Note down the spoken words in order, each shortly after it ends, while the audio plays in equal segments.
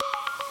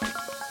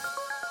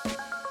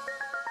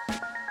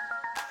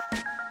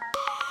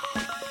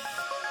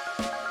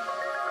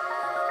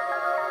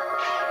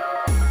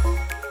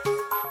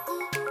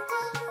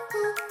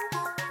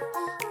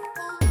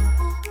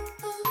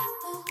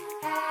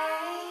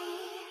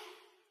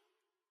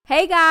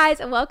Hey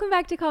guys, and welcome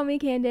back to Call Me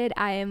Candid.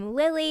 I am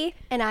Lily.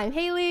 And I'm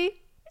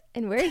Haley.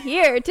 And we're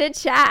here to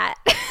chat.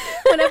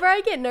 Whenever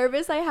I get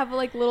nervous, I have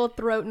like little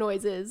throat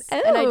noises.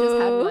 Oh. And I just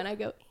had one. I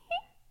go,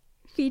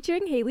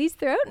 Featuring Haley's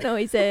throat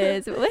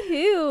noises.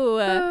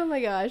 Woohoo. oh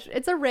my gosh.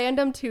 It's a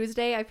random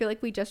Tuesday. I feel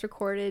like we just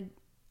recorded,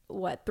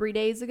 3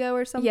 days ago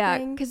or something? Yeah,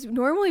 because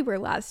normally we're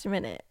last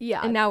minute.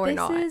 Yeah. And now we're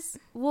not.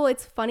 Well,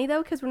 it's funny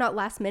though, because we're not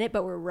last minute,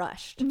 but we're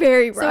rushed.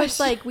 Very rushed. So it's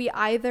like we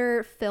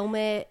either film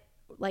it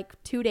like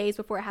 2 days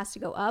before it has to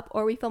go up,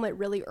 or we film it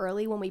really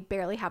early when we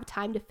barely have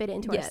time to fit it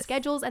into our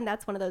schedules, and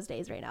that's one of those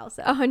days right now.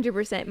 So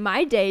 100%.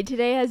 My day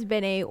today has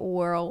been a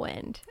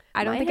whirlwind.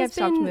 I don't think I've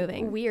stopped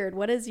moving. Weird.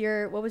 What was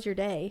your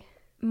day?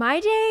 My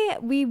day,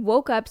 we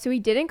woke up, so we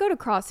didn't go to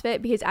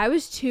CrossFit because I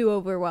was too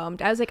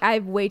overwhelmed. I was like, I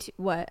have way too,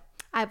 what?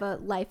 I have a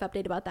life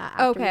update about that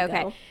after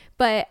Okay.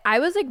 But I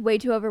was like way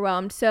too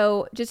overwhelmed.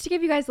 So just to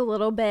give you guys a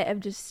little bit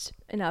of just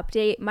an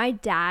update, my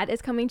dad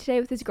is coming today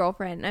with his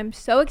girlfriend. I'm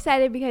so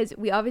excited because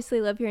we obviously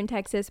live here in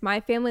Texas.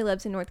 My family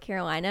lives in North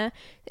Carolina,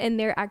 and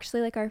they're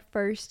actually like our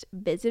first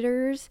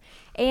visitors.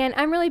 And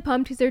I'm really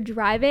pumped because they're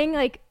driving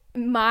like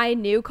my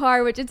new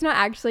car, which it's not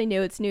actually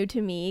new, it's new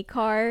to me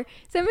car.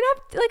 So I'm gonna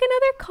have like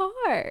another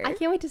car. I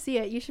can't wait to see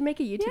it. You should make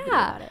a YouTube video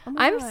about it. Oh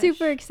my I'm gosh.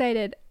 super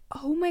excited.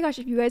 Oh my gosh,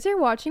 if you guys are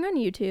watching on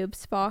YouTube,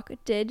 Spock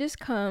did just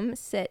come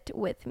sit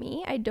with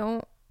me. I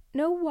don't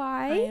know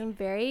why. I am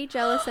very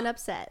jealous and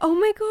upset. Oh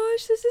my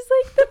gosh, this is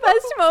like the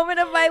best moment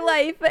of my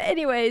life. But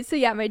anyways, so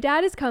yeah, my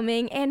dad is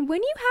coming, and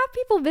when you have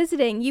people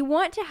visiting, you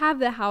want to have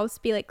the house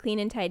be like clean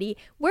and tidy.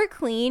 We're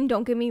clean,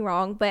 don't get me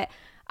wrong, but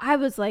I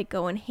was like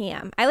going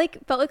ham. I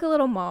like felt like a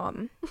little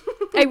mom.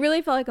 I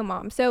really felt like a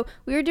mom. So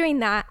we were doing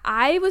that.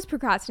 I was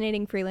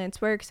procrastinating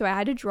freelance work, so I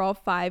had to draw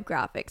 5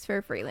 graphics for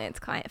a freelance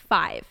client.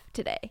 5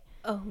 today.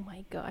 Oh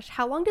my gosh.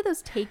 How long did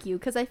those take you?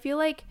 Because I feel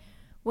like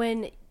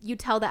when you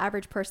tell the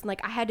average person,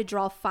 like, I had to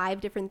draw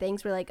 5 different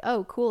things, we're like,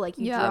 oh, cool, like,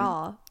 you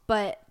draw.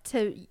 But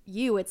to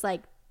you, it's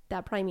like,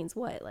 that probably means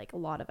what? Like, a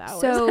lot of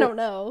hours? So I don't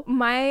know.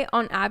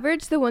 on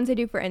average, the ones I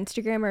do for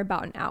Instagram are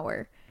about an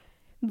hour.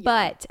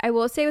 But I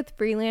will say with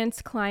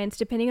freelance clients,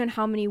 depending on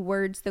how many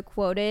words the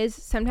quote is,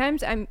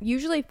 sometimes I'm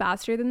usually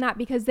faster than that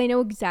because they know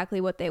exactly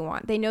what they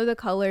want. They know the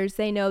colors,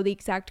 they know the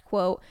exact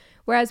quote.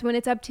 Whereas when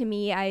it's up to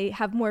me, I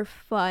have more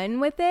fun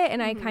with it,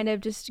 and I kind of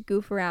just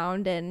goof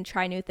around and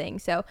try new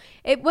things. So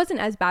it wasn't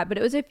as bad, but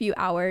it was a few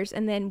hours.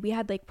 And then we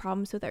had like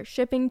problems with our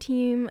shipping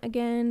team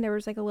again. There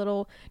was like a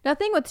little,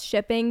 nothing with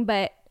shipping,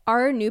 but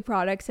our new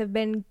products have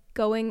been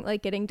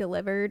getting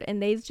delivered,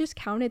 and they just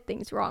counted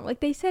things wrong.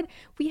 Like they said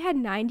we had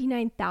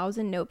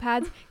 99,000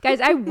 notepads. Guys,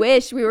 I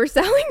wish we were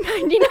selling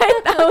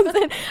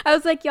 99,000. I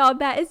was like, y'all,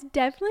 that is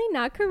definitely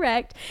not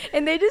correct,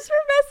 and they just were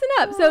messing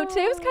up. So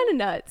today was kind of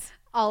nuts.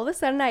 All of a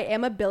sudden, I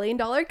am $1 billion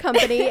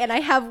company, and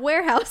I have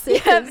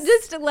warehouses. Yeah,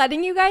 just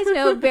letting you guys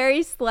know,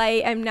 very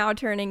slight. I'm now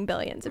turning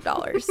billions of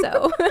dollars.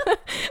 So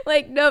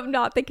like, no,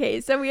 not the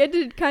case. So we had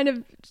to kind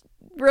of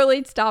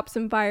really stop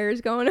some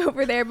fires going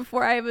over there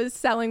before I was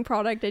selling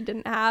product I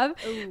didn't have.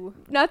 Ooh.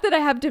 Not that I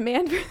have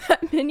demand for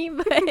that many,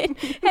 but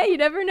hey, you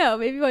never know,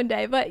 maybe one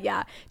day. But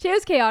yeah, today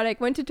was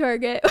chaotic. Went to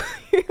Target.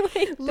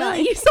 Like,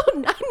 Lily, you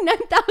sold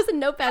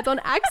 99,000 notepads on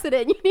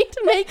accident. You need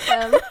to make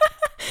them.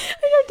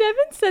 I know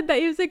Devin said that.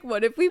 He was like,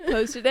 what if we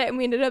posted it and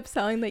we ended up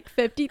selling like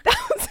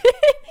 50,000?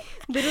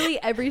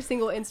 Literally every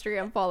single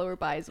Instagram follower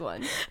buys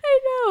one. I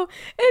know.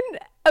 And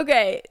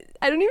okay,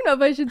 I don't even know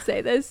if I should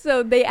say this.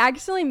 So they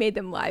accidentally made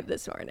them live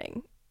this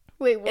morning.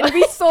 Wait, what? And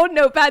we sold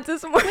notepads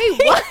this morning.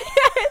 Wait, what?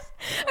 Yes.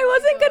 I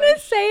wasn't going to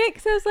say it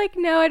because I was like,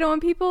 no, I don't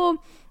want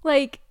people,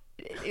 like,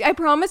 I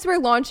promise we're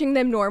launching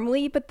them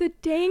normally, but the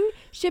dang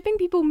shipping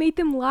people made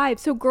them live.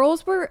 So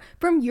girls were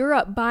from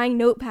Europe buying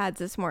notepads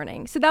this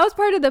morning. So that was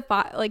part of the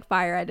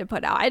fire I had to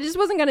put out. I just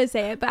wasn't going to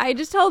say it, but I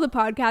just tell the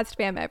podcast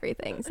fam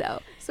everything. So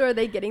are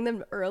they getting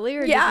them early,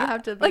 or yeah, did you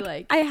have to be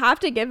like I have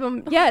to give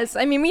them, yes.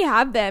 I mean, we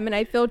have them, and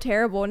I feel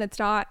terrible, and it's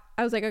not,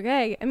 I was like,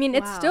 okay. I mean,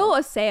 it's still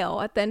a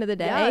sale at the end of the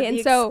day. Yeah, and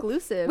the so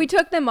exclusive. We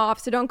took them off,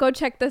 so don't go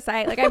check the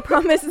site. Like, I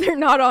promise they're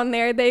not on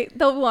there.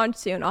 They'll launch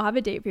soon. I'll have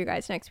a date for you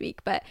guys next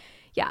week. But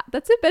yeah,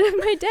 that's a bit of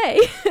my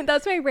day.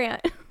 That's my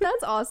rant.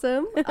 That's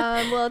awesome.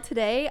 Well,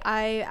 today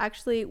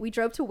we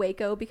drove to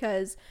Waco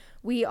because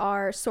we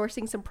are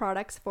sourcing some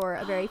products for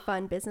a very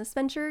fun business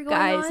venture going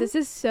on. Guys, this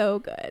is so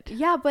good.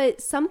 Yeah,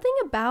 but something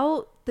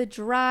about the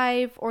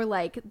drive or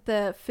like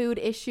the food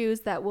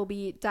issues that we'll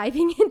be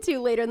diving into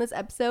later in this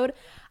episode,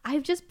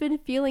 I've just been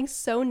feeling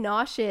so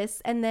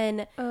nauseous. And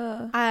then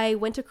I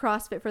went to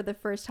CrossFit for the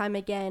first time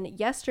again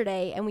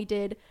yesterday, and we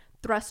did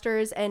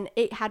thrusters, and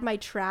it had my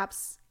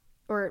traps.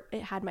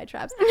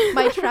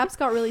 My traps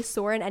got really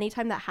sore, and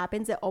anytime that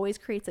happens, it always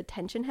creates a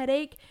tension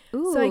headache.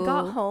 Ooh. So I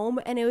got home,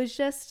 and it was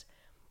just,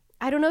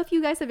 I don't know if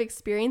you guys have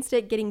experienced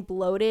it, getting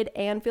bloated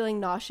and feeling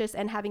nauseous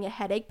and having a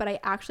headache, but I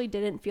actually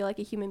didn't feel like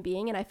a human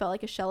being, and I felt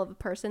like a shell of a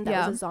person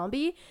that was a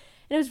zombie.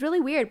 And it was really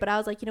weird, but I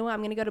was like, you know what?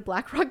 I'm going to go to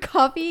Black Rock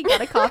Coffee, got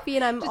a coffee,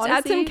 and I'm Just honestly...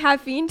 add some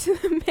caffeine to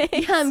the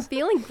mix. Yeah, I'm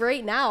feeling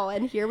great now,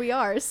 and here we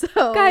are. So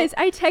guys,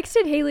 I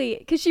texted Haley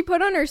because she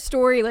put on her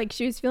story like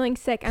she was feeling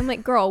sick. I'm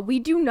like, girl, we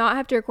do not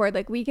have to record.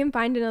 Like, we can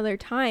find another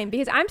time,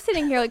 because I'm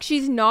sitting here like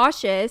she's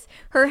nauseous,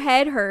 her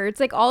head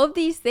hurts, like all of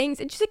these things,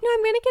 and she's like, no,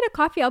 I'm gonna get a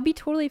coffee, I'll be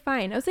totally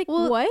fine. I was like,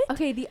 well, what?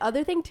 Okay, the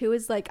other thing too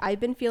is like I've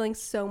been feeling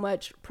so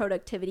much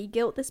productivity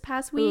guilt this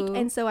past week. Ooh.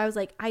 And so I was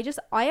like, I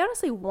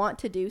honestly want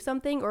to do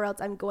something, or else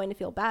I'm going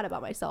to feel bad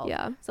about myself.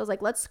 Yeah. So I was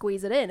like, let's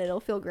squeeze it in, it'll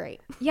feel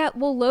great. Yeah,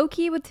 well,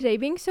 low-key with today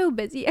being so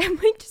busy, I'm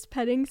like just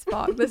petting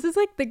Spock. This is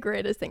like the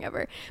greatest thing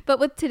ever. But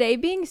with today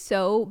being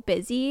so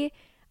busy,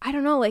 I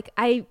don't know, like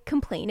I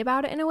complain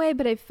about it in a way,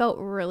 but I felt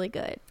really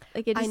good.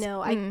 Like it just, I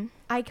know.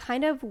 I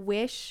kind of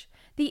wish,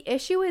 the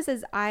issue is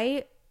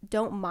I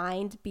don't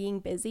mind being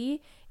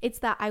busy. It's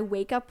that I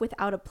wake up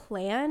without a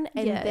plan,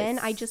 and then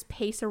I just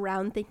pace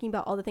around thinking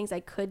about all the things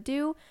I could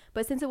do.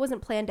 But since it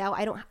wasn't planned out,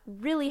 I don't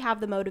really have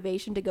the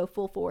motivation to go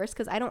full force,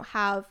 because I don't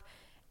have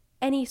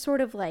any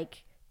sort of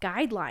like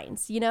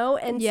guidelines, you know?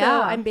 And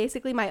so I'm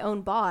basically my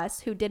own boss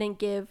who didn't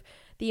give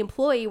the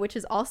employee, which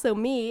is also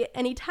me,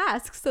 any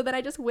tasks. So then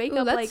I just wake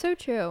up that's like, so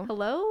true.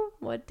 hello,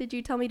 what did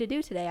you tell me to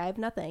do today? I have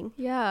nothing.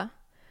 Yeah.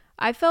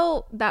 I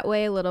felt that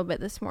way a little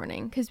bit this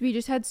morning because we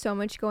just had so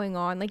much going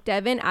on. Like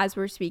Devin, as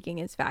we're speaking,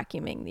 is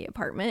vacuuming the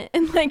apartment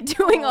and like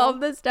doing all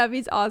of this stuff.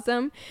 He's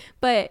awesome.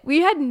 But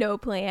we had no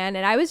plan,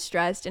 and I was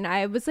stressed, and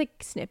I was like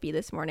snippy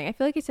this morning. I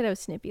feel like I said I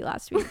was snippy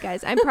last week,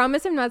 guys. I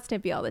promise I'm not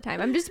snippy all the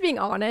time. I'm just being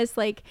honest.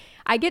 Like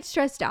I get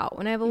stressed out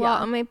when I have a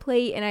lot on my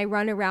plate and I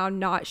run around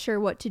not sure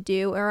what to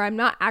do, or I'm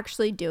not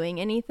actually doing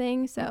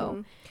anything.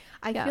 So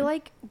I feel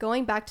like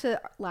going back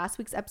to last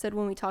week's episode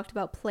when we talked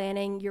about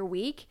planning your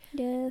week,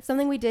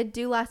 something we did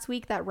do last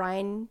week that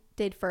Ryan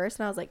did first,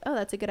 and I was like, oh,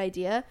 that's a good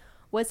idea,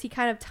 was he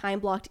kind of time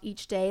blocked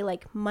each day.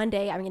 Like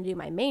Monday, I'm going to do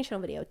my main channel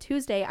video.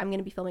 Tuesday, I'm going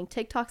to be filming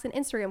TikToks and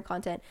Instagram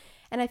content.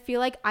 And I feel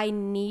like I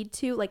need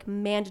to, like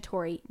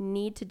mandatory,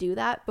 need to do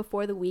that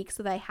before the week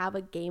so that I have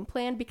a game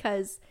plan,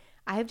 because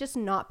I have just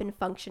not been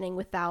functioning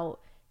without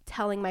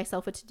telling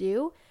myself what to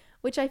do.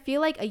 Which I feel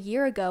like a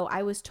year ago,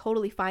 I was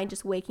totally fine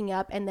just waking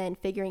up and then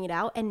figuring it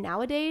out. And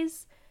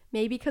nowadays,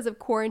 maybe because of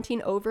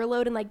quarantine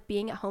overload and like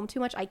being at home too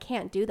much, I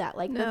can't do that.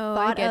 Like the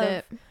thought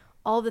of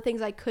all the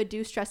things I could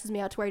do stresses me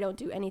out to where I don't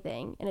do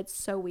anything. And it's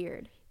so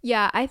weird.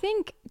 Yeah, I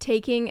think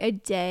taking a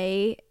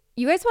day,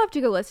 you guys will have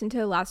to go listen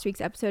to last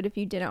week's episode if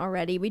you didn't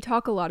already. We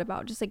talk a lot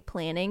about just like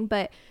planning,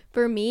 but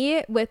for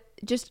me, with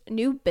just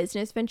new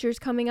business ventures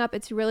coming up,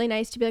 it's really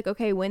nice to be like,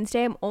 okay,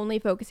 Wednesday I'm only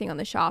focusing on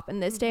the shop,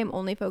 and this day I'm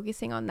only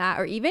focusing on that.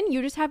 Or even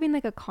you just having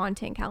like a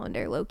content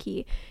calendar, low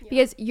key,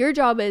 because your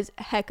job is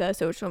hecka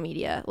social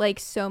media, like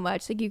so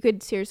much. Like you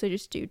could seriously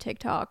just do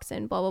TikToks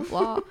and blah blah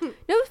blah.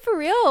 No, for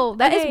real,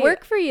 that is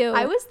work for you.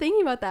 I was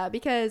thinking about that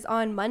because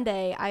on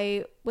Monday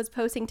I was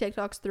posting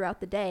TikToks throughout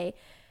the day.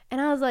 And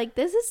I was like,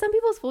 this is some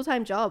people's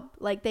full-time job.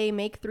 Like they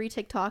make 3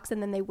 TikToks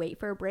and then they wait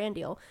for a brand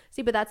deal.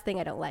 See, but that's the thing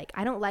I don't like.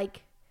 I don't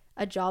like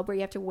a job where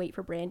you have to wait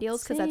for brand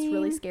deals, because that's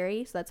really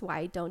scary. So that's why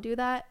I don't do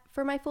that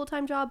for my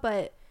full-time job.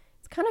 But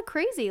it's kind of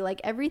crazy.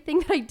 Like everything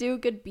that I do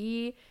could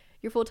be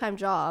your full-time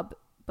job,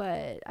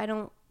 but I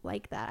don't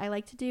like that. I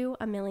like to do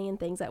a million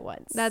things at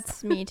once.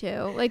 That's me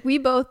too. Like we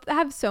both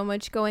have so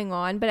much going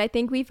on, but I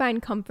think we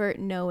find comfort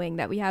knowing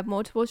that we have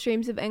multiple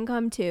streams of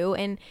income too.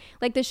 And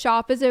like the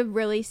shop is a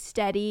really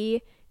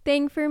steady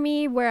thing for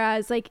me,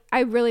 whereas like I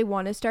really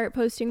want to start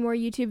posting more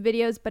YouTube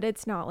videos, but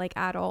it's not like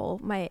at all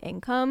my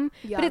income.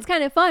 But it's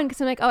kind of fun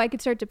because I'm like, oh, I could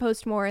start to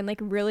post more and like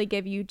really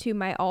give YouTube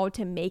my all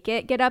to make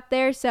it get up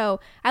there. So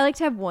I like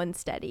to have one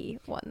steady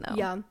one though.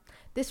 Yeah.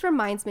 This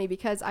reminds me,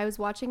 because I was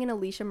watching an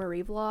Alicia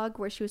Marie vlog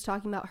where she was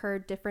talking about her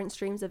different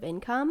streams of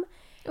income.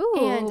 Ooh.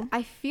 And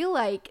I feel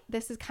like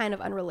this is kind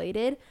of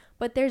unrelated,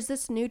 but there's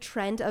this new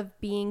trend of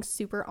being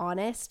super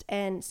honest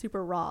and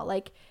super raw.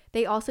 Like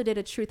they also did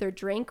a truth or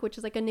drink, which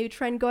is like a new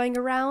trend going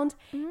around.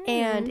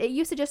 And it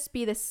used to just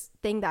be this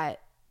thing that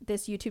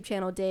this YouTube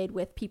channel did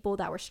with people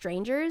that were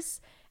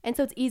strangers. And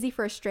so it's easy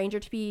for a stranger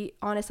to be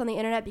honest on the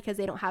internet because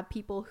they don't have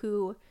people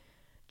who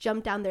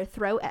jump down their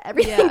throat at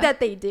everything that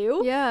they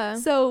do. Yeah.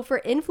 So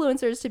for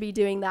influencers to be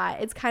doing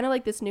that, it's kind of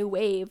like this new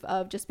wave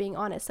of just being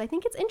honest. So I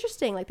think it's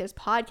interesting. Like there's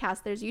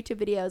podcasts, there's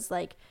YouTube videos,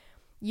 like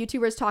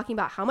YouTubers talking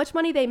about how much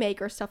money they make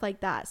or stuff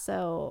like that.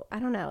 So I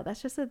don't know.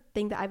 That's just a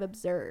thing that I've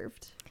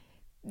observed.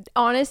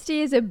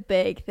 Honesty is a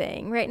big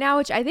thing right now,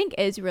 which I think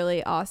is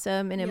really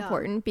awesome and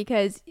important,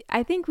 because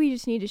I think we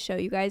just need to show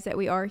you guys that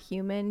we are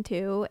human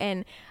too.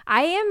 And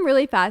I am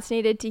really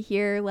fascinated to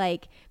hear,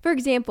 like, for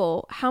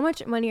example, how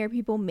much money are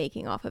people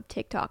making off of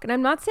TikTok? And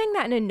I'm not saying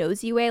that in a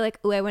nosy way, like,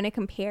 oh, I want to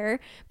compare,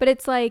 but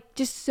it's like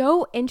just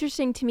so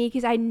interesting to me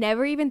because I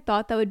never even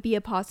thought that would be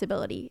a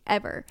possibility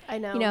ever. I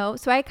know. You know,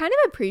 so I kind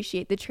of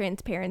appreciate the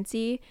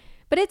transparency,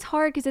 but it's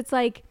hard because it's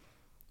like,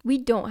 we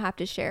don't have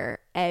to share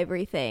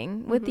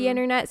everything with the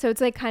internet. So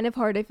it's like kind of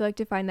hard, I feel like,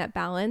 to find that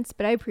balance.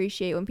 But I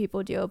appreciate when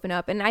people do open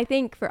up. And I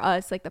think for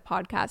us, like the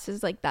podcast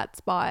is like that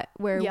spot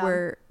where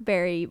we're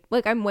very,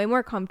 like, I'm way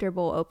more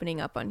comfortable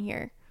opening up on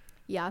here.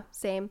 Yeah,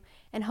 same.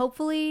 And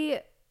hopefully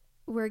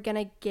we're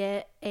gonna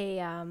get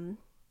a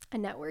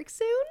network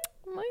soon.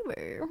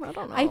 Maybe. I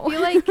don't know. I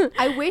feel like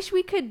I wish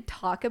we could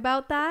talk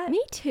about that.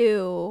 Me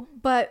too.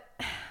 But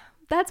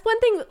that's one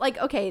thing. Like,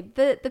 okay,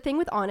 the thing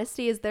with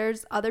honesty is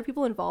there's other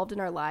people involved in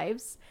our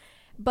lives,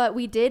 but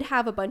we did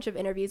have a bunch of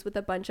interviews with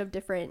a bunch of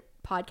different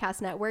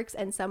podcast networks,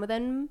 and some of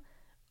them,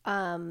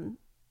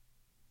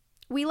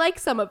 we like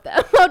some of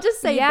them. I'll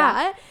just say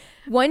that.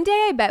 One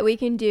day I bet we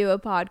can do a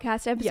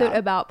podcast episode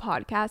about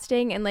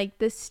podcasting and like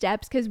the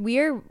steps, because we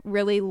are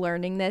really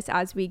learning this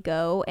as we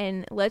go.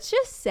 And let's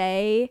just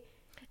say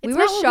we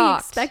were shocked. What we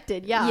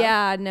expected.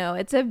 Yeah, no,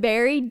 it's a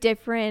very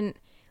different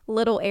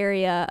little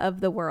area of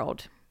the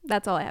world.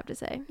 That's all I have to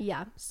say.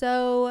 Yeah.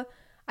 So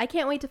I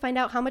can't wait to find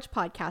out how much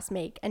podcasts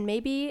make. And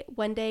maybe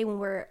one day when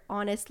we're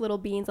honest little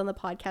beans on the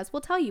podcast,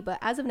 we'll tell you. But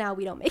as of now,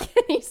 we don't make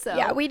any. So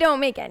yeah, we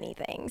don't make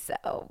anything.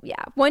 So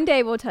yeah, one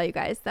day we'll tell you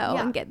guys though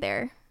and get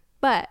there.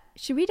 But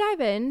should we dive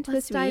into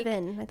this week? Let's dive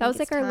in. That was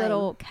like our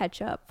little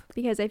catch up,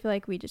 because I feel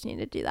like we just need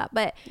to do that.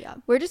 But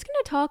we're just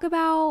going to talk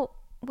about,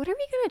 what are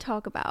we going to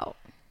talk about?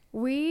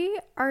 We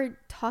are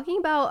talking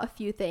about a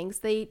few things.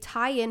 They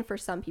tie in for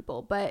some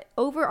people, but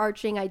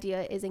overarching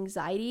idea is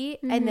anxiety.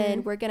 Mm-hmm. And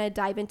then we're going to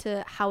dive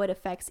into how it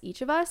affects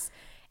each of us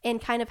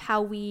and kind of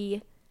how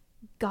we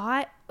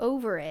got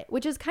over it,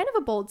 which is kind of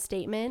a bold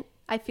statement.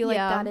 I feel like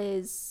that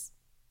is,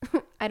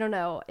 I don't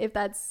know if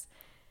that's,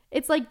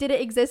 it's like, did it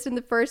exist in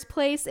the first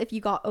place if you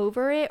got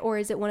over it? Or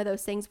is it one of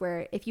those things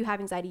where if you have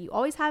anxiety, you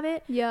always have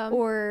it? Yeah.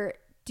 Or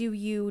do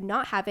you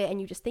not have it and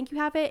you just think you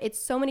have it? It's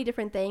so many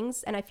different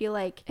things. And I feel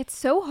like it's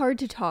so hard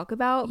to talk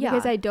about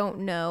because I don't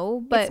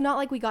know. But it's not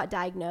like we got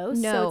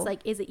diagnosed. No. So it's like,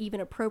 is it even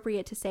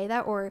appropriate to say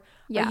that? Or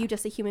are you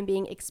just a human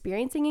being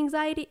experiencing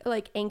anxiety,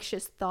 like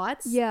anxious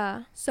thoughts?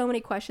 Yeah. So many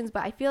questions.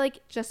 But I feel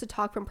like just to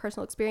talk from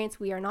personal experience,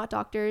 we are not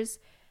doctors.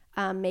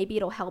 Maybe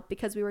it'll help,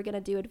 because we were going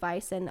to do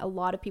advice and a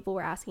lot of people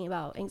were asking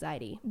about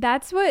anxiety.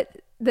 That's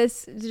what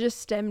this just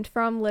stemmed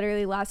from,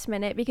 literally last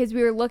minute, because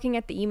we were looking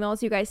at the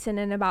emails you guys sent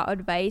in about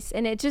advice,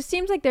 and it just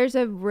seems like there's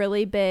a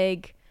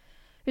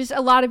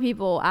lot of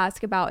people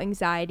ask about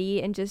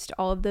anxiety and just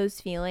all of those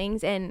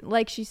feelings. And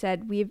like she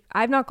said,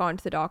 I've not gone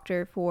to the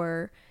doctor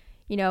for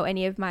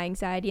any of my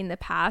anxiety in the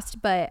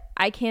past, but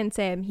I can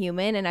say I'm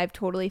human and I've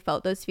totally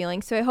felt those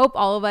feelings. So I hope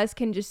all of us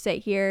can just sit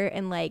here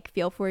and like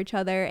feel for each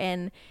other,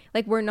 and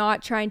like we're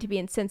not trying to be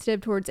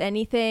insensitive towards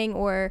anything,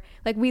 or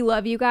like we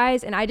love you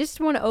guys. And I just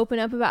want to open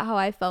up about how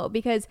I felt,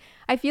 because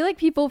I feel like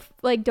people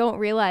like don't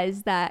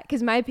realize that,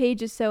 because my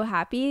page is so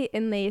happy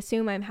and they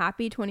assume I'm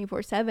happy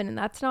 24/7, and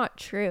that's not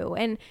true.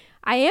 And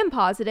I am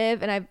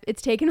positive, and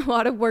it's taken a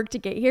lot of work to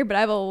get here, but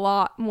I have a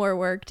lot more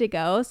work to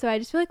go. So I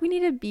just feel like we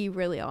need to be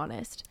really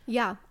honest.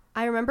 Yeah.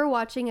 I remember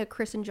watching a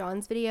Kristen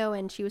Johns video,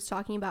 and she was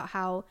talking about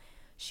how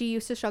she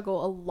used to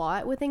struggle a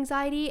lot with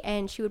anxiety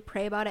and she would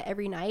pray about it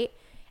every night.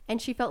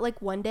 And she felt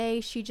like one day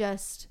she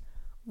just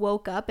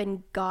woke up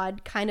and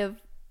God kind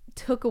of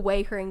took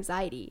away her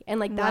anxiety. And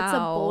like, that's a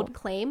bold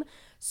claim.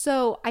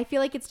 So I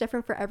feel like it's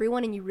different for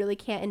everyone, and you really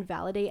can't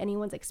invalidate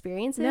anyone's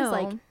experiences. No.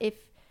 Like, if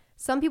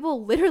some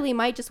people literally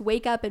might just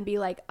wake up and be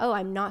like, oh,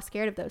 I'm not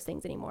scared of those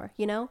things anymore,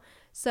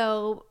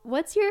 So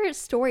what's your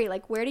story?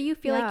 Like, where do you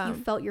feel like you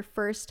felt your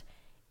first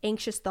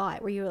anxious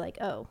thought where you were like,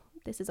 oh,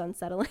 this is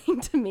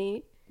unsettling to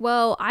me?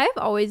 Well, I've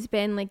always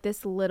been like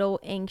this little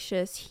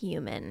anxious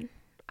human.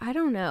 I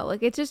don't know.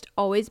 Like, it's just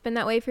always been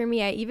that way for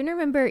me. I even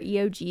remember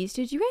EOGs.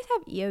 Did you guys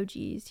have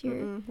EOGs here?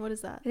 Mm-mm. What is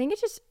that? I think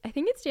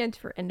it stands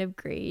for end of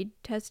grade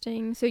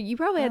testing. So you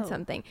probably had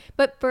something.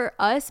 But for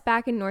us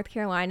back in North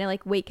Carolina,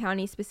 like Wake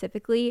County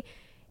specifically,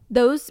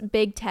 those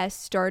big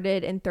tests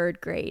started in 3rd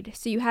grade.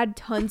 So you had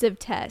tons of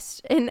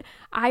tests. And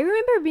I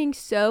remember being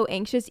so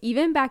anxious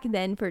even back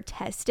then for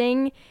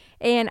testing.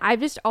 And I've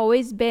just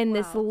always been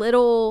this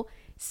little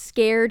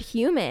scared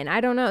human.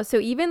 I don't know. So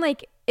even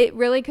like, it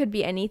really could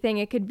be anything.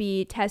 It could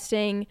be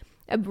testing.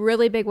 A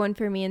really big one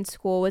for me in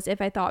school was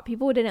if I thought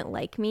people didn't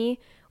like me,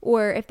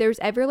 or if there's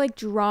ever like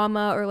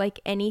drama or like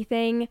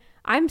anything.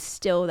 I'm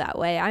still that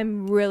way.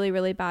 I'm really,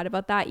 really bad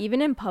about that.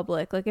 Even in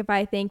public, like if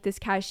I think this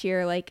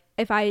cashier, like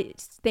if I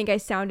think I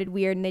sounded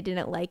weird and they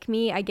didn't like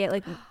me, I get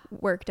like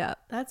worked up.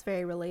 That's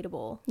very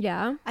relatable.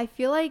 Yeah. I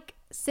feel like,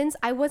 since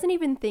I wasn't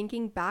even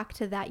thinking back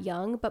to that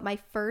young, but my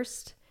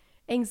first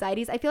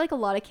anxieties, I feel like a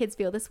lot of kids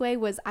feel this way,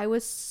 was I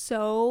was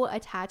so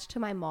attached to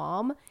my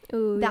mom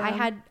that I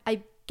had,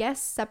 I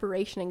guess,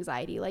 separation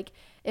anxiety. Like,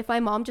 if my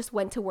mom just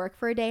went to work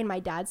for a day and my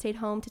dad stayed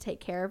home to take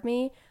care of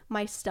me,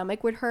 my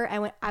stomach would hurt,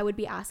 and I would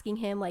be asking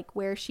him like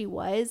where she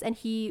was, and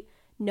he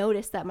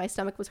noticed that my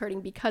stomach was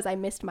hurting because I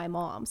missed my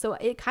mom. So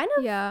it kind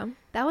of,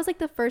 that was like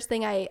the first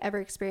thing I ever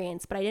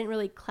experienced, but I didn't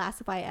really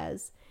classify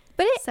as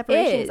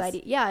separation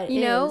anxiety. Yeah,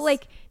 you know,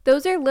 like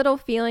those are little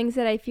feelings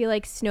that I feel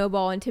like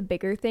snowball into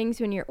bigger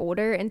things when you're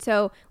older. And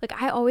so like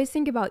I always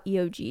think about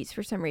EOGs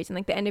for some reason,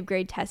 like the end of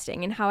grade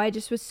testing, and how I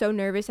just was so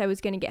nervous I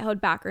was going to get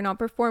held back or not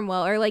perform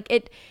well, or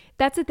like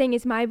that's the thing,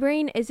 is my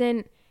brain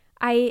isn't,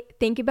 I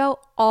think about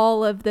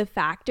all of the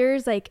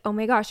factors, like, oh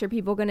my gosh, are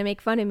people going to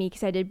make fun of me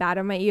because I did bad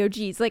on my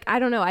EOGs? Like, I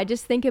don't know. I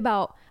just think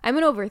about, I'm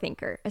an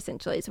overthinker,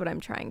 essentially, is what I'm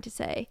trying to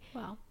say.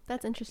 Wow,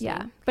 that's interesting.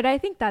 Yeah, but I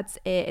think that's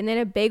it. And then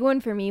a big one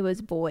for me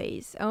was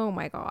boys. Oh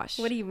my gosh.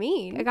 What do you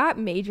mean? I got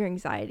major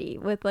anxiety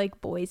with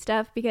like boy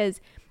stuff because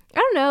I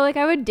don't know, like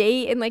I would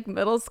date in like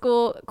middle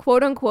school,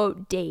 quote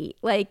unquote date,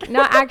 like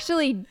not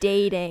actually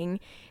dating,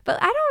 but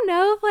I don't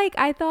know if like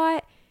I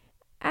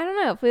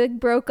don't know if we like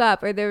broke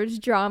up or there was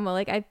drama,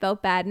 like I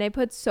felt bad, and I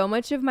put so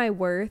much of my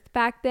worth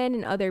back then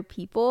in other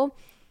people.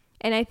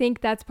 And I think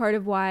that's part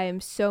of why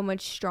I'm so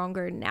much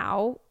stronger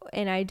now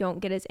and I don't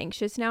get as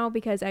anxious now,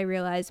 because I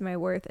realize my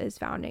worth is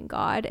found in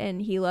God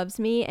and he loves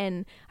me,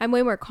 and I'm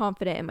way more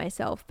confident in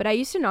myself. But I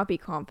used to not be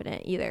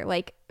confident either,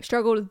 like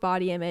struggled with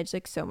body image,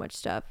 like so much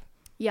stuff.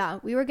 Yeah,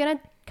 we were going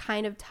to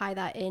kind of tie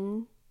that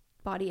in,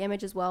 body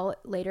image as well,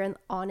 later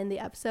on in the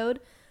episode.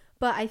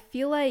 But I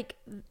feel like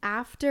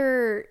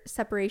after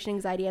separation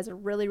anxiety as a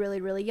really, really,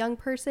 really young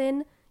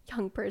person,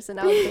 I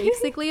was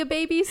basically a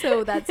baby,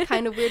 so that's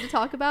kind of weird to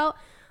talk about.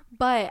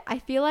 But I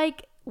feel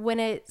like when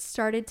it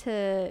started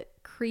to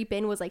creep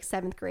in was like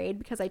 7th grade,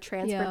 because I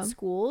transferred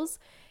schools.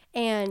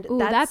 And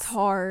that's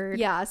hard.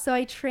 Yeah, so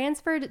I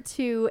transferred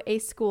to a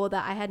school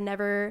that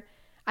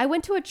I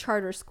went to a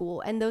charter school,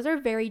 and those are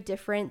very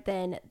different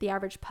than the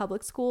average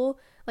public school.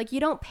 Like,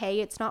 you don't pay,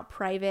 it's not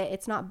private,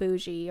 it's not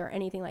bougie or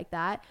anything like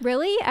that.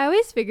 Really? I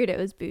always figured it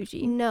was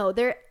bougie. No,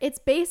 it's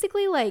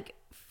basically like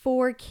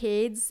for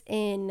kids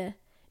in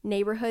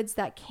neighborhoods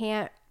that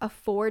can't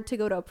afford to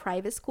go to a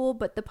private school,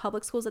 but the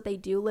public schools that they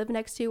do live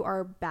next to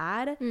are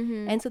bad.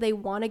 Mm-hmm. And so they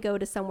want to go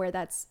to somewhere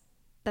that's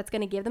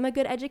going to give them a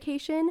good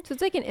education. So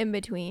it's like an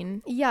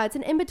in-between. Yeah, it's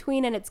an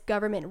in-between, and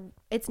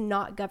it's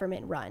not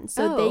government run.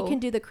 So they can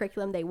do the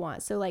curriculum they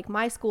want. So like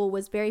my school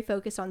was very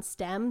focused on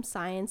STEM,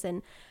 science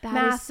and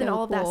math and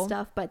all of that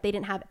stuff, but they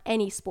didn't have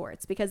any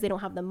sports because they don't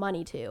have the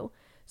money to.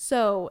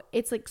 So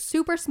it's like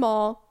super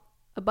small,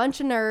 a bunch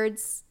of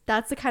nerds.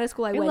 That's the kind of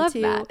school I went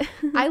to. That.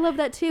 I love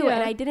that too. Yeah.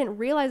 And I didn't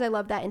realize I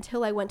loved that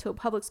until I went to a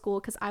public school,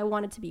 because I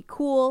wanted to be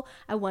cool.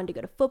 I wanted to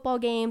go to football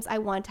games. I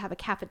wanted to have a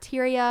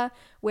cafeteria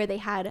where they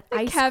had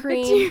ice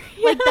cream.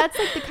 Like, that's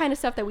like the kind of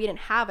stuff that we didn't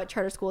have at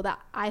charter school that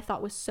I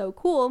thought was so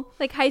cool.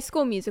 Like High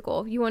School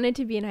Musical. You wanted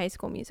to be in High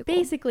School Musical.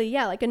 Basically,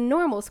 yeah, like a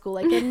normal school,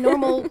 like a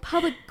normal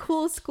public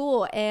cool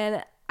school.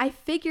 And I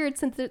figured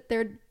since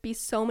there'd be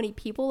so many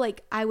people,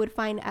 like I would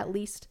find at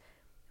least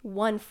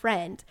one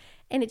friend.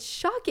 And it's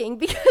shocking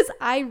because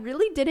I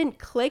really didn't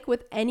click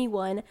with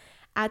anyone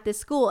at this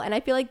school. And I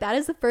feel like that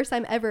is the first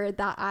time ever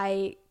that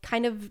I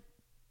kind of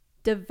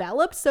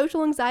developed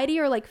social anxiety,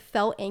 or like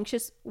felt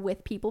anxious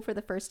with people for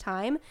the first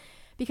time,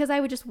 because I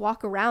would just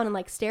walk around and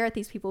like stare at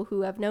these people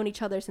who have known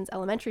each other since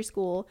elementary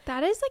school.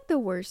 That is like the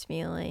worst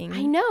feeling.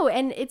 I know.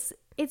 And it's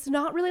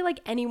not really like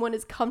anyone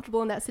is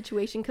comfortable in that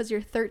situation, because you're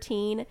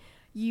 13.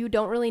 You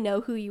don't really know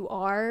who you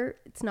are.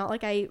 It's not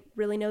like I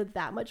really know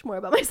that much more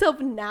about myself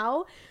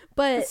now,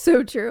 but it's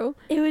so true.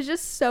 It was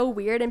just so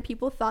weird, and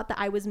people thought that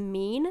I was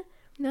mean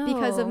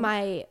because of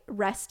my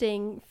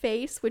resting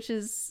face, which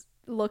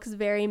looks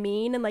very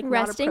mean and like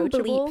resting not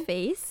approachable. Bleep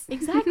face.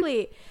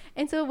 Exactly.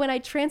 And so when I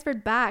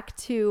transferred back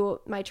to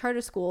my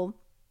charter school,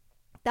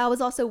 that was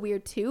also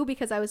weird too,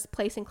 because I was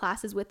placed in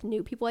classes with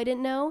new people I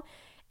didn't know,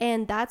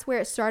 and that's where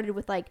it started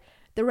with like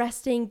the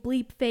resting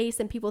bleep face,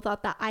 and people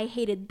thought that I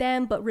hated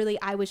them, but really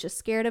I was just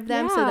scared of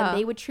them. Yeah. So then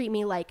they would treat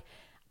me like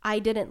I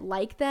didn't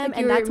like them, like,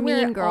 and that's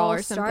where it all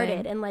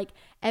started. And like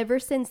ever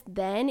since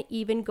then,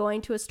 even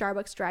going to a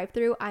Starbucks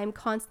drive-thru, I'm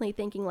constantly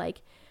thinking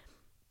like,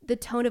 the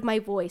tone of my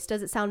voice,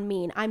 does it sound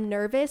mean? I'm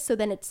nervous, so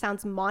then it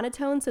sounds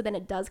monotone, so then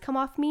it does come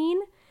off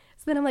mean.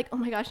 So then I'm like, oh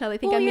my gosh, now they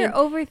think I'm mean. You're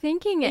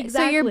overthinking it. Exactly.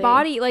 So your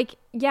body, like,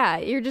 yeah,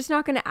 you're just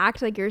not going to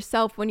act like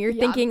yourself when you're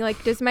thinking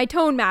like, does my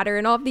tone matter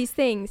and all of these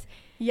things.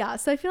 Yeah,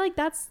 so I feel like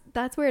that's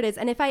where it is.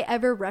 And if I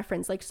ever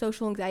reference like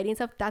social anxiety and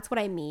stuff, that's what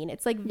I mean.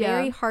 It's like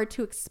very hard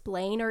to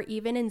explain, or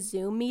even in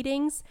Zoom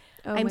meetings,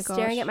 I'm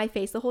staring at my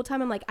face the whole time.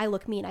 I'm like, I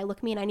look mean.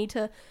 I need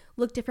to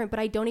look different,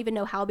 but I don't even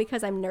know how,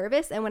 because I'm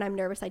nervous. And when I'm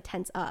nervous, I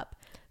tense up.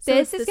 So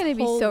this is going to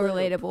be so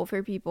relatable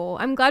for people.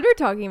 I'm glad we're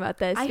talking about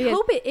this. I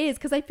hope it is,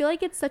 because I feel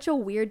like it's such a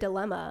weird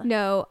dilemma.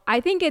 No,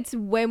 I think it's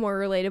way more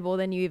relatable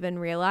than you even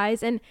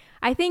realize. And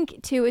I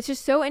think too, it's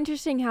just so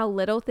interesting how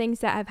little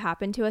things that have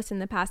happened to us in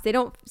the past, they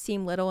don't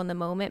seem little in the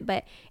moment,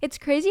 but it's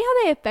crazy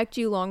how they affect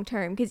you long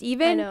term. Because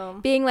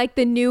even being like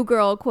the new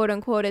girl, quote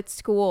unquote, at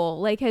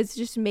school, like has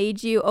just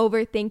made you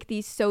overthink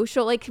these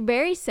social, like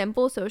very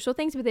simple social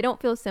things, but they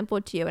don't feel simple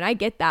to you. And I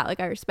get that,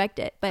 like I respect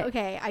it. But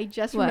okay, I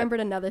just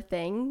remembered another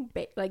thing,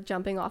 like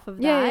jumping off of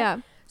that. Yeah.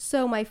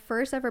 So my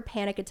first ever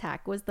panic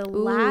attack was the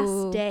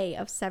last day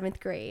of 7th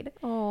grade.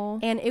 Oh.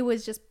 And it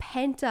was just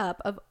pent up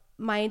of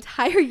my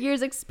entire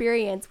year's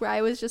experience, where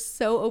I was just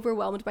so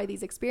overwhelmed by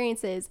these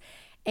experiences.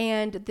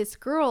 And this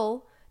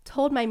girl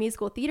told my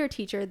musical theater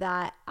teacher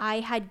that I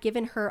had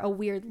given her a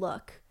weird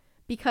look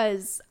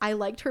because I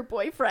liked her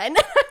boyfriend.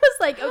 I was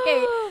like,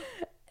 okay,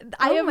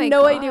 I have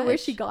no idea where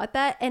she got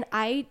that. And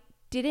I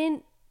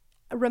didn't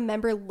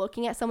remember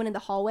looking at someone in the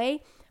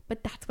hallway,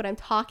 but that's what I'm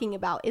talking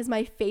about, is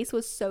my face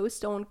was so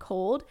stone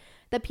cold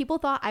that people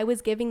thought I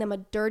was giving them a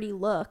dirty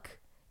look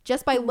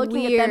just by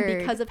looking at them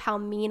because of how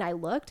mean I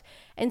looked.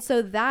 And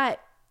so that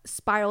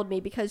spiraled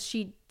me because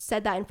she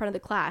said that in front of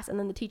the class, and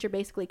then the teacher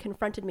basically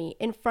confronted me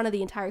in front of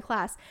the entire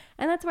class,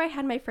 and that's where I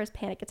had my first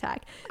panic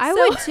attack. I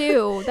would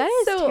too. That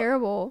is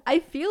terrible. I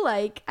feel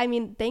like, I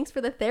mean, thanks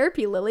for the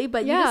therapy, Lily,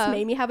 but you just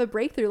made me have a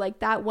breakthrough. Like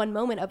that one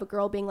moment of a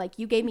girl being like,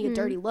 you gave me a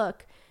dirty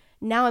look.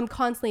 Now I'm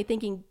constantly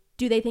thinking,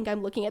 do they think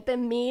I'm looking at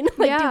them mean?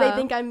 Like, do they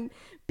think I'm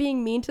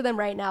being mean to them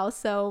right now?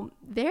 So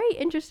very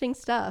interesting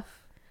stuff.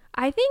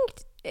 I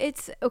think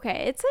it's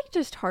okay. It's like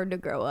just hard to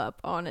grow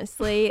up,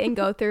 honestly, and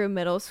go through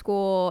middle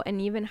school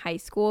and even high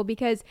school,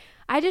 because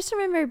I just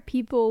remember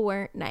people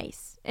weren't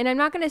nice. And I'm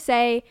not going to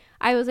say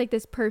I was like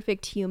this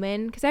perfect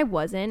human, because I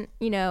wasn't,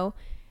 you know,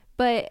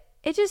 but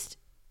it just,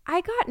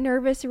 I got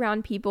nervous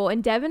around people.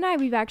 And Dev and I,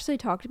 we've actually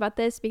talked about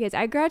this because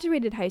I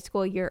graduated high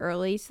school a year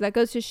early. So that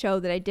goes to show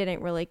that I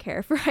didn't really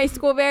care for high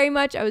school very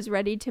much. I was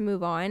ready to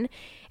move on.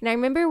 And I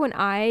remember when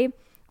I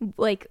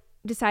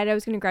decided I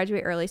was going to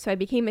graduate early, so I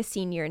became a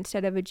senior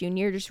instead of a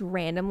junior, just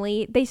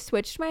randomly. They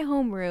switched my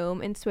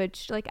homeroom and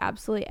switched like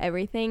absolutely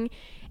everything,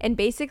 and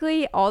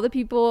basically all the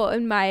people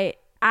in my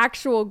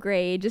actual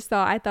grade just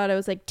thought I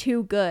was like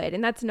too good,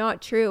 and that's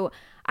not true.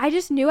 I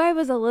just knew I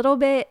was a little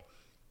bit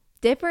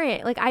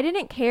different. Like I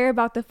didn't care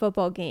about the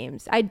football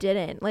games. I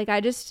didn't. Like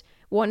I just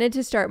wanted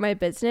to start my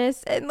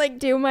business and like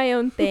do my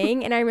own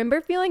thing. And I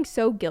remember feeling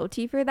so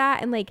guilty for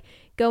that, and like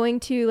going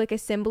to like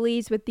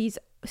assemblies with these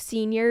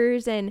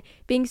seniors and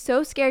being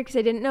so scared because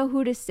I didn't know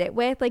who to sit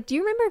with. Like, do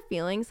you remember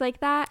feelings like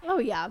that? Oh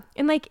yeah.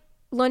 And like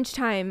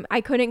lunchtime, I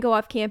couldn't go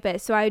off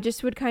campus, so I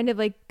just would kind of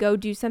like go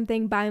do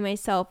something by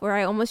myself, or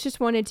I almost just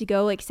wanted to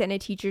go like sit in a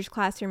teacher's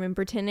classroom and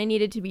pretend I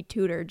needed to be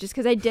tutored just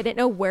because I didn't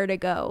know where to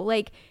go.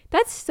 Like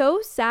that's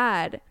so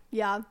sad.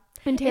 Yeah.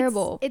 And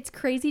terrible. It's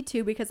crazy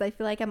too, because I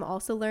feel like I'm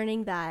also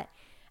learning that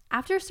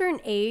after a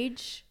certain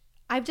age,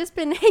 I've just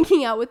been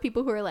hanging out with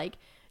people who are like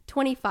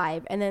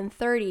 25 and then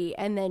 30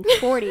 and then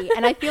 40,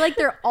 and I feel like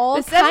they're all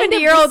the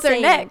 70-year-olds are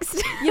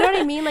next. You know what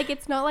I mean? Like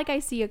it's not like I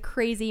see a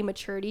crazy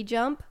maturity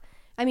jump.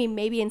 I mean,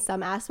 maybe in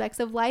some aspects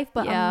of life,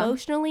 but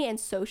emotionally and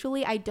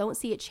socially, I don't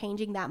see it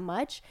changing that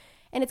much.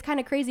 And it's kind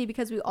of crazy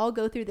because we all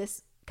go through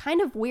this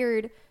kind of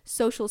weird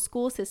social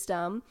school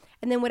system,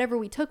 and then whatever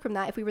we took from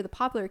that, if we were the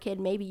popular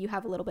kid, maybe you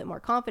have a little bit more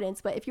confidence,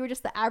 but if you were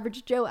just the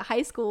average Joe at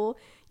high school,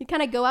 you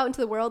kind of go out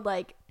into the world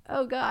like,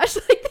 oh gosh,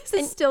 like this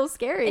is still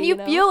scary, and you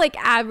feel like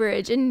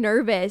average and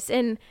nervous,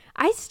 and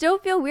I still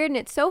feel weird. And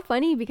it's so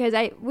funny because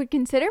I would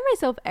consider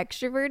myself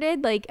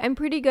extroverted. Like I'm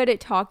pretty good at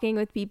talking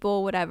with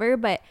people, whatever,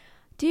 but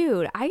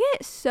dude, I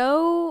get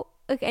so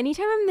like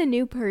anytime I'm the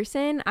new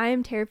person, I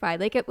am terrified.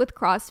 Like with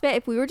CrossFit,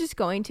 if we were just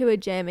going to a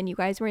gym and you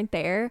guys weren't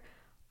there,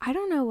 I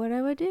don't know what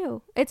I would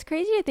do. It's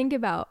crazy to think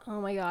about.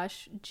 Oh my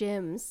gosh,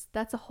 gyms,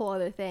 that's a whole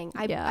other thing.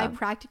 I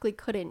practically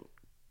couldn't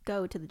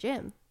go to the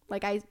gym.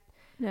 Like I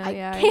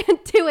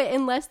can't do it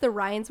unless the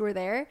Ryans were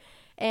there,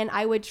 and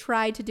I would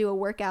try to do a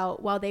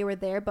workout while they were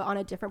there but on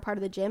a different part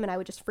of the gym, and I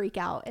would just freak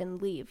out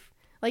and leave.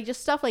 Like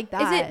just stuff like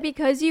that. Is it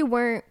because you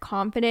weren't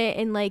confident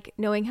in like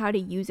knowing how to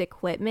use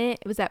equipment?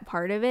 Was that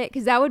part of it?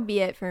 Because that would be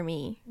it for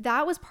me.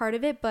 That was part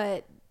of it,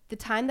 but the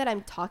time that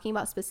I'm talking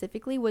about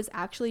specifically was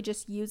actually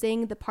just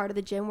using the part of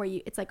the gym where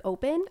it's like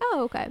open.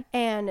 Oh, okay.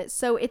 And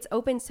so it's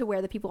open to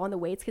where the people on the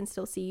weights can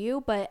still see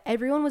you, but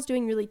everyone was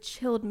doing really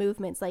chilled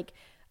movements like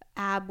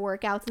ab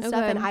workouts and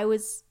stuff, and I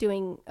was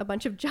doing a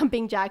bunch of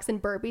jumping jacks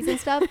and burpees and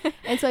stuff.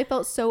 And so I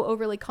felt so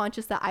overly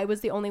conscious that I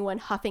was the only one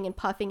huffing and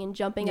puffing and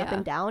jumping up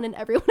and down, and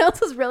everyone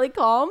else was really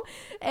calm,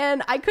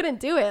 and I couldn't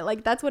do it.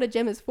 Like that's what a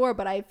gym is for,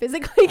 but I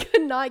physically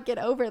could not get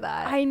over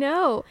that. I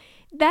know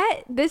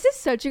that this is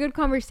such a good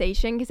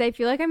conversation because I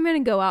feel like I'm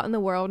gonna go out in the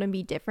world and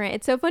be different.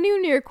 It's so funny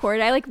when you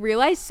record, I like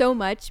realize so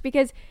much,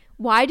 because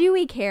why do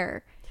we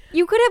care?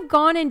 You could have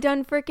gone and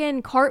done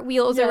freaking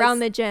cartwheels around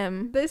the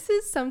gym. This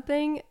is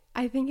something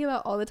I think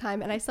about all the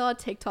time, and I saw a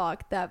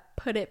TikTok that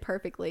put it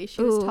perfectly.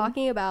 She was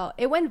talking about,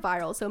 it went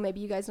viral, so maybe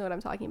you guys know what I'm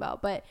talking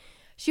about, but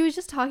she was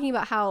just talking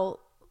about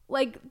how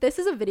like this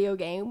is a video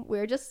game.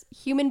 We're just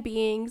human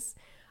beings,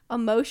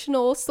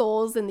 emotional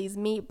souls in these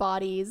meat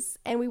bodies,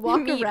 and we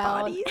walk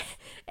around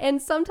and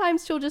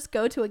sometimes she'll just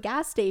go to a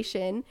gas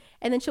station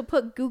and then she'll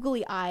put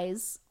googly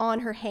eyes on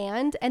her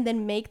hand and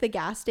then make the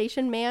gas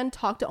station man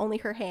talk to only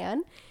her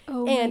hand.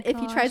 And if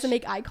he tries to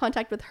make eye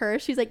contact with her,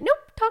 she's like, nope,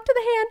 talk to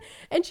the hand.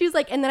 And she's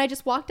like, and then I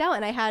just walked out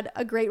and I had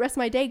a great rest of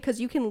my day, because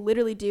you can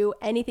literally do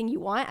anything you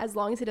want as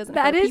long as it doesn't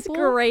hurt people. That is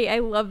great. I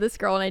love this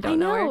girl and I don't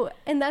know her.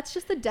 And that's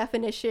just the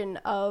definition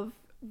of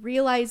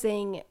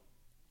realizing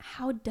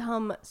how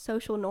dumb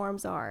social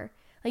norms are.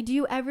 Like, do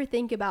you ever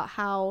think about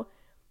how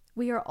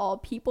we are all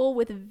people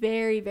with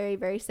very, very,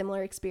 very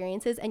similar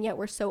experiences, and yet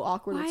we're so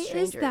awkward with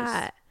strangers? Why is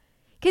that?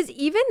 Because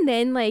even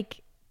then,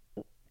 like,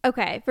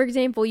 okay, for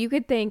example, you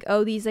could think,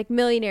 oh, these like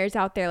millionaires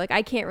out there, like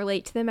I can't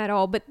relate to them at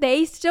all, but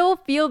they still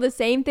feel the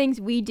same things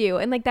we do.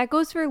 And like that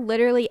goes for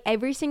literally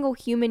every single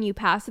human you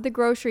pass at the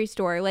grocery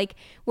store. Like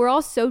we're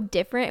all so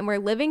different and we're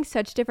living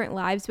such different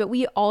lives, but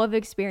we all have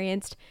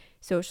experienced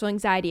social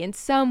anxiety in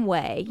some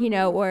way, you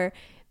know, or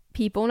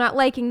people not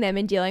liking them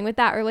and dealing with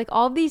that, or like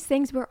all of these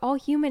things. We're all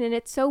human, and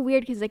it's so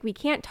weird because like we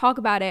can't talk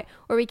about it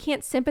or we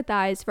can't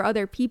sympathize for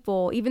other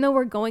people even though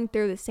we're going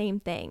through the same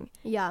thing.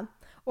 Yeah.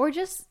 Or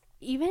just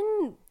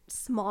even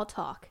small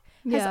talk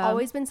has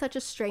always been such a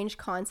strange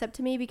concept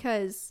to me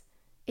because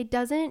it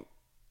doesn't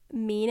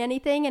mean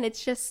anything and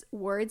it's just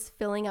words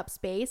filling up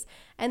space.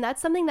 And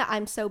that's something that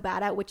I'm so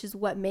bad at, which is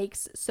what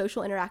makes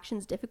social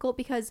interactions difficult,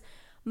 because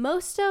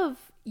most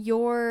of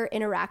your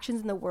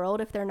interactions in the world,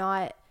 if they're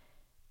not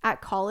at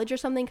college or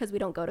something, because we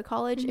don't go to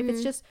college, if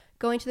it's just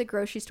going to the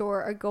grocery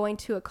store or going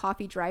to a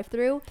coffee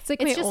drive-through, it's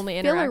like it's my just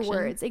only filler interaction.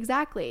 words.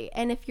 Exactly.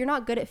 And if you're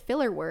not good at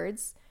filler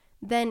words,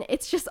 then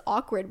it's just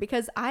awkward,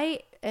 because I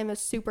am a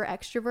super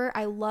extrovert.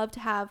 I love to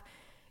have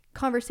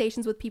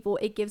conversations with people.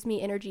 It gives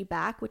me energy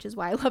back, which is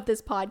why I love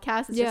this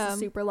podcast. It's just a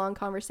super long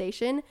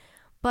conversation,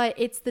 but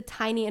it's the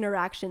tiny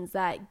interactions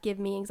that give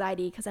me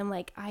anxiety, because I'm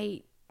like,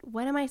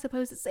 what am I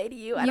supposed to say to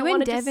you? You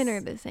and Devin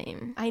are the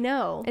same. I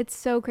know. It's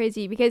so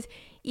crazy because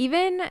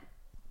even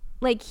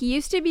like he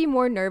used to be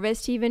more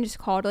nervous to even just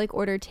call to like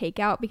order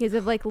takeout because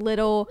of like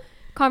little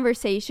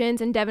conversations.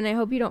 And Devin, I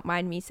hope you don't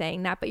mind me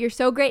saying that, but you're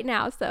so great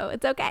now, so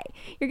it's okay,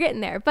 you're getting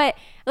there. But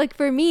like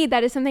for me,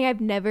 that is something I've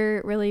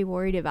never really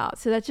worried about,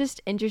 so that's just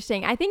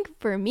interesting. I think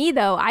for me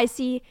though, I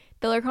see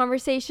filler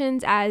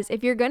conversations as,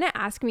 if you're gonna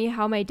ask me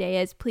how my day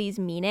is, please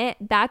mean it.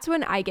 That's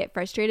when I get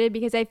frustrated,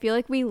 because I feel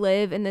like we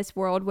live in this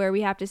world where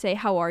we have to say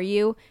how are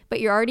you, but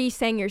you're already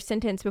saying your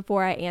sentence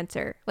before I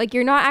answer. Like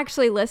you're not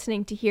actually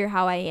listening to hear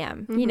how I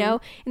am, you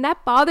know? And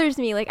that bothers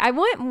me. Like I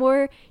want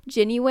more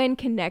genuine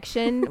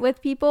connection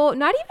with people,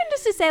 not even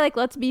just to say like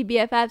let's be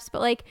BFFs, but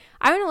like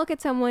I want to look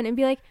at someone and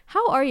be like,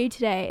 how are you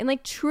today, and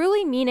like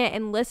truly mean it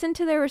and listen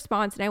to their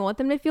response, and I want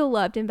them to feel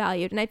loved and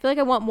valued. And I feel like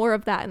I want more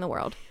of that in the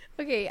world.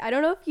 Okay, I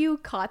don't know if you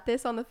caught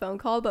this on the phone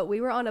call, but we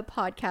were on a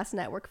podcast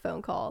network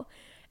phone call,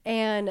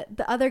 and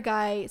the other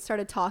guy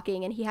started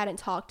talking, and he hadn't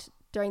talked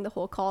during the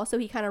whole call, so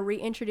he kind of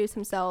reintroduced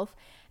himself,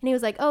 and he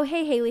was like, oh,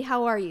 hey, Haley,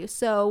 how are you?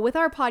 So with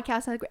our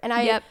podcast, and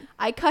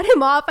I cut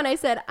him off, and I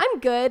said, I'm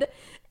good,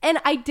 and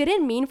I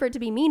didn't mean for it to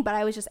be mean, but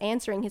I was just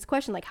answering his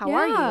question, like, how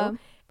are you?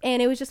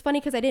 And it was just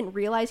funny because I didn't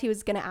realize he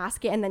was going to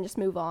ask it and then just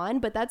move on,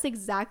 but that's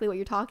exactly what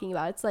you're talking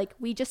about. It's like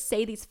we just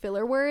say these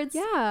filler words.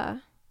 Yeah.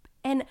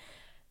 And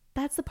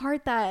that's the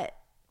part that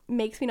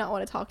makes me not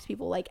want to talk to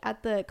people. Like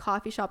at the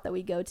coffee shop that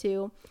we go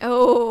to.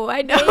 Oh,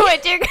 I know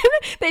what you're gonna.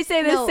 They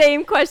say the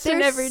same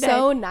question every day. They're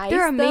so nice.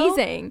 They're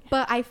amazing. Though,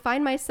 but I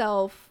find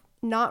myself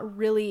not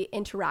really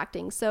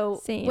interacting.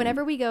 So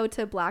whenever we go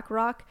to Black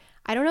Rock,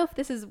 I don't know if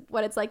this is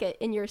what it's like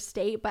in your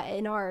state, but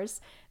in ours,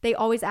 they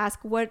always ask,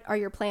 what are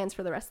your plans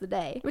for the rest of the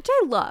day? Which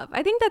I love.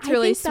 I think that's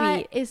really sweet.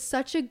 That is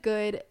such a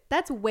good,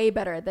 that's way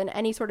better than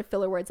any sort of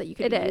filler words that you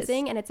could be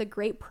using. And it's a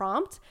great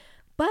prompt.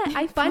 But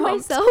I find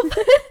myself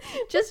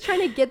just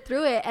trying to get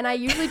through it, and I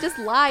usually just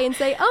lie and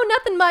say, "Oh,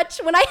 nothing much,"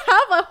 when I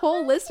have a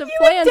whole list of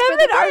plans for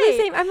the day. Are the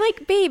same. I'm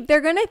like, babe,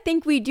 they're gonna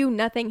think we do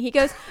nothing. He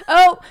goes,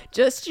 "Oh,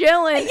 just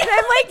chilling." And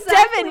I'm like,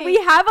 exactly. Devin, we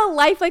have a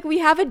life, like we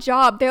have a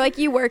job. They're like,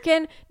 "You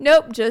working?"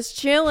 Nope, just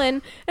chilling.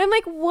 And I'm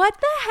like, what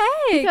the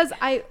heck?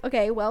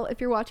 Because well,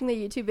 if you're watching the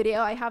YouTube video,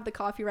 I have the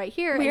coffee right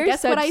here. And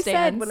guess what I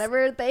said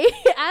whenever they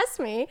asked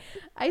me?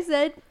 I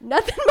said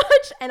nothing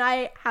much, and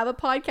I have a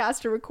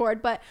podcast to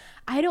record, but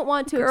I don't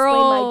want to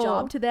explain my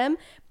job to them.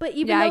 But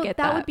even though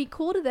that would be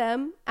cool to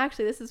them,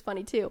 actually, this is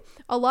funny too.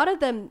 A lot of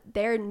them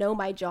there know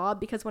my job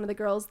because one of the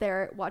girls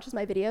there watches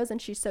my videos,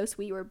 and she's so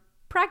sweet. We're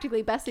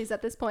practically besties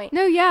at this point.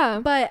 No, yeah.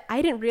 But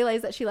I didn't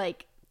realize that she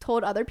like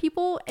told other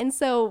people. And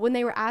so when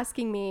they were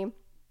asking me,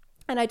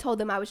 and I told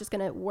them I was just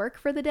going to work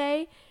for the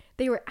day,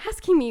 they were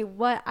asking me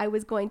what I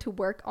was going to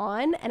work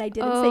on, and I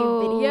didn't say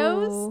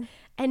videos.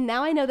 And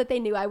now I know that they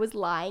knew I was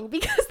lying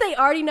because they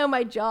already know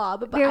my job.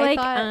 But they're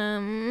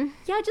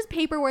yeah, just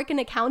paperwork and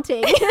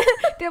accounting.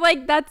 They're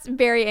like, that's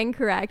very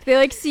incorrect. They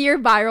like see your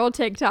viral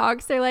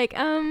TikToks. They're like,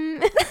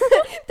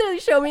 They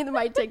show me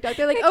my TikTok.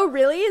 They're like, oh,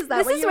 really? Is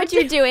that what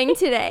you're doing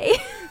today?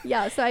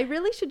 Yeah, so I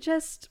really should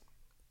just,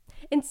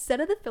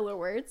 instead of the filler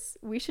words,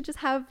 we should just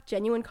have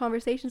genuine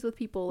conversations with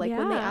people. Like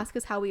when they ask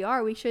us how we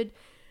are, we should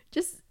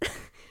just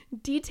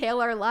detail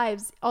our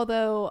lives.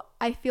 Although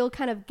I feel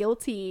kind of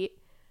guilty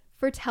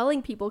for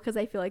telling people because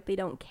I feel like they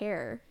don't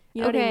care.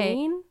 You know what I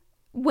mean?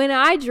 When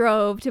I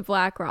drove to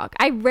Black Rock,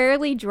 I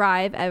rarely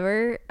drive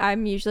ever.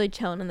 I'm usually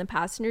chilling in the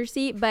passenger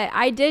seat, but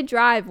I did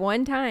drive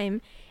one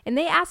time, and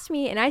they asked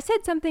me, and I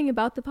said something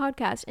about the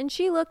podcast, and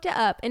she looked it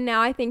up, and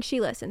now I think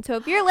she listened. So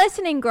if you're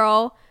listening,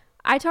 girl,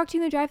 I talked to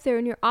you in the drive-thru,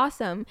 and you're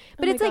awesome.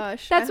 But it's like,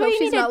 that's why you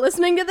need she's not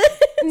listening to this.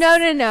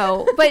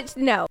 No.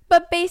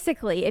 But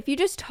basically, if you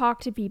just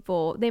talk to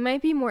people, they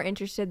might be more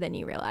interested than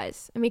you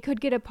realize. And we could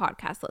get a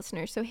podcast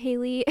listener. So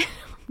Haley,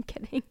 I'm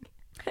kidding.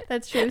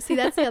 That's true. See,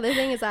 that's the other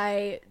thing is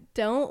I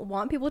don't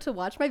want people to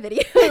watch my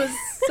videos.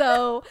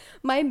 So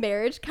my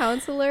marriage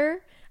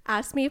counselor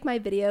asked me if my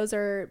videos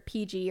are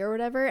PG or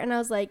whatever, and I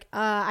was like,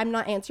 I'm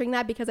not answering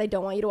that because I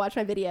don't want you to watch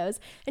my videos.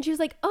 And she was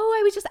like, oh,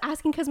 I was just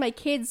asking because my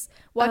kids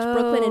watch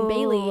Brooklyn and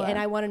Bailey, and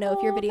I want to know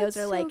if your videos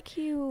are like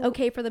cute.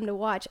 okay for them to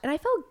watch. And I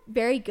felt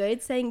very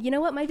good saying, you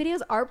know what, my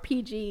videos are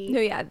PG. No,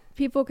 yeah,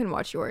 people can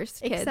watch yours,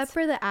 kids. Except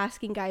for the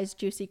asking guys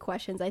juicy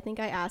questions. I think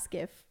I ask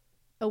if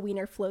a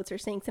wiener floats or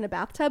sinks in a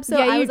bathtub. So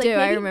yeah, I you was do. like,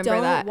 maybe I remember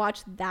don't that.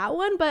 watch that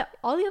one, but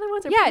all the other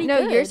ones are pretty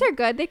no, good. yours are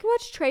good. They can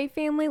watch Trey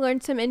Family, learn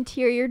some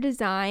interior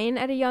design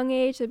at a young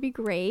age. That'd be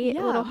great.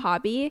 Yeah. A little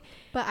hobby.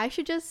 But I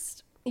should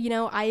just,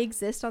 I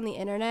exist on the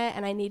internet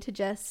and I need to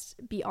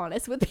just be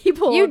honest with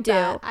people. You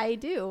do. I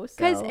do.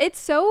 Because it's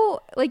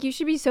so, like, you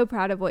should be so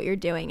proud of what you're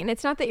doing. And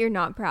it's not that you're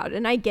not proud.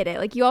 And I get it.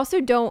 Like, you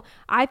also don't,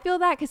 I feel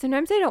that because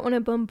sometimes I don't want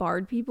to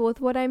bombard people with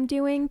what I'm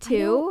doing,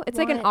 too. It's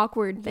like an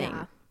awkward thing.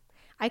 Yeah.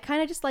 I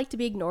kind of just like to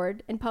be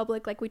ignored in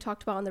public, like we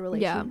talked about on the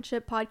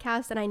relationship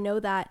podcast. And I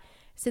know that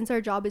since our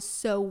job is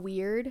so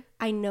weird,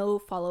 I know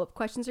follow-up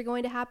questions are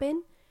going to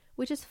happen,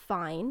 which is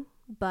fine.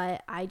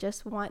 But I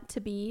just want to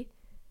be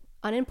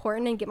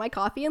unimportant and get my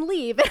coffee and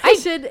leave. I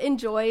should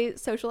enjoy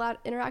social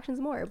interactions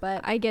more. But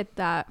I get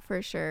that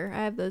for sure. I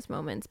have those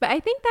moments. But I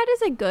think that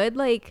is a good,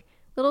 like,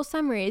 little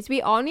summaries.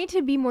 We all need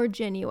to be more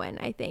genuine,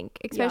 I think,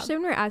 especially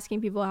when we're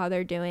asking people how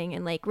they're doing,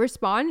 and like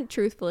respond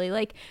truthfully.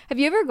 Like, have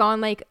you ever gone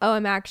like, oh,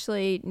 I'm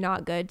actually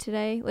not good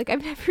today? Like,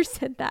 I've never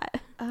said that.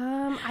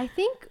 I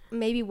think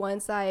maybe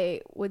once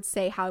I would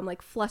say how I'm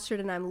like flustered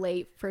and I'm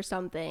late for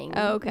something.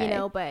 Oh, okay.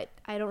 But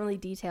I don't really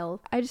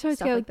detail. I just always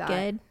stuff go like that.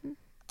 good.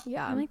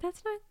 Yeah. I'm like,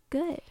 that's not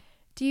good.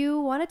 Do you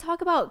want to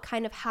talk about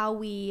kind of how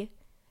we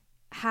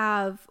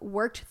have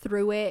worked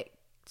through it,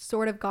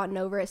 sort of gotten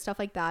over it, stuff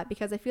like that?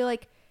 Because I feel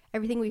like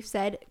everything we've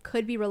said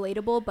could be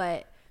relatable,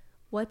 but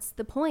what's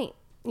the point?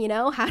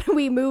 How do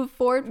we move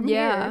forward from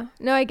here?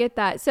 No, I get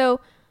that.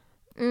 So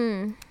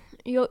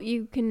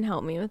you can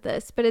help me with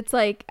this, but it's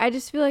like, I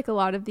just feel like a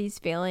lot of these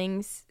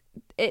feelings,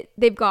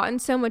 they've gotten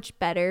so much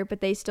better,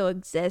 but they still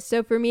exist.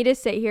 So for me to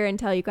sit here and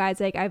tell you guys,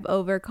 like, I've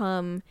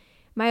overcome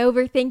my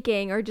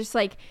overthinking or just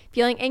like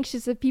feeling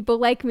anxious if people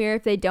like me or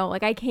if they don't,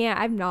 like,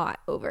 I've not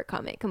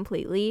overcome it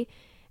completely.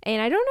 And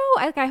I don't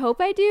know, like, I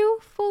hope I do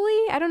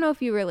fully. I don't know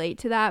if you relate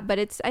to that, but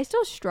I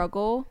still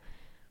struggle.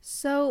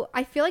 So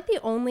I feel like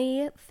the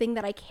only thing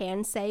that I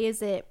can say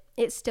is it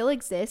still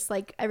exists.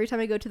 Like, every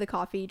time I go to the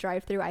coffee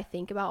drive-thru, I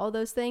think about all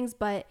those things.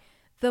 But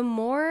the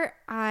more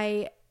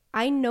I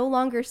no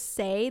longer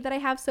say that I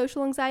have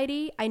social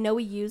anxiety. I know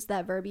we use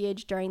that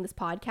verbiage during this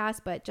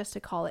podcast, but just to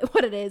call it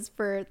what it is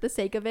for the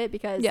sake of it,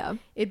 because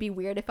it'd be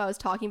weird if I was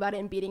talking about it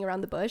and beating around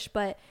the bush.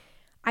 But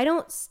I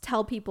don't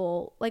tell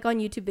people, like on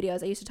YouTube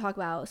videos, I used to talk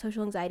about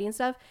social anxiety and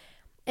stuff.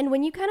 And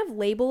when you kind of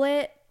label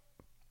it,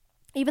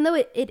 even though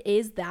it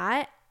is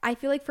that, I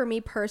feel like for me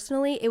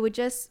personally, it would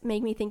just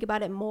make me think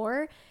about it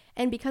more.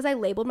 And because I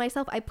labeled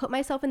myself, I put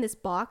myself in this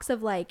box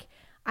of like,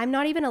 I'm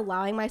not even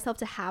allowing myself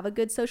to have a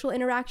good social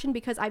interaction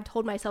because I've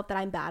told myself that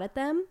I'm bad at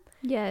them.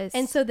 Yes.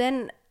 And so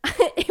then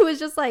it was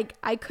just like,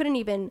 I couldn't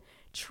even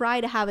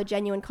try to have a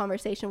genuine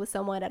conversation with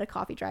someone at a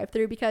coffee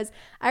drive-thru because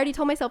I already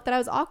told myself that I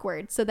was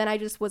awkward. So then I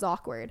just was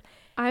awkward.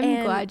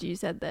 I'm glad you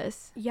said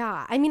this.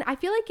 Yeah. I mean, I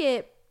feel like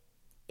it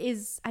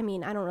is, I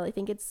don't really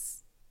think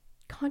it's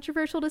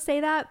controversial to say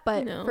that,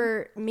 but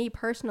for me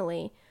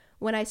personally,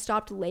 when I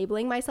stopped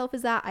labeling myself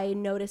as that, I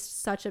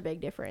noticed such a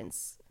big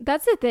difference.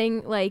 That's the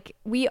thing. Like,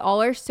 we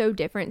all are so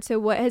different. So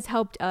what has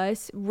helped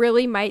us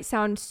really might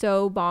sound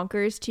so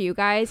bonkers to you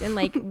guys. And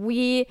like,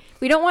 we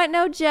don't want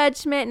no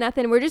judgment,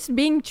 nothing. We're just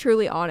being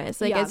truly honest,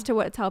 like, as to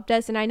what's helped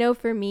us. And I know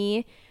for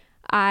me,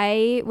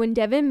 when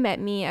Devin met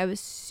me, I was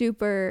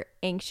super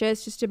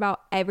anxious just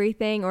about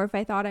everything. Or if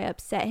I thought I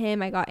upset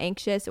him, I got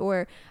anxious.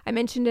 Or I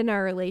mentioned in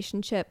our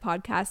relationship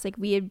podcast, like,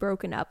 we had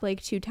broken up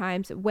like 2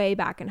 times way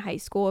back in high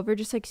school over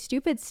just like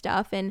stupid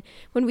stuff. And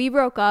when we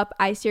broke up,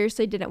 I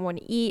seriously didn't want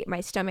to eat. My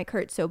stomach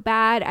hurt so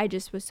bad. I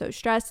just was so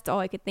stressed. It's all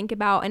I could think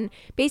about. And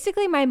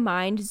basically my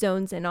mind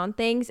zones in on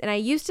things. And I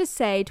used to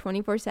say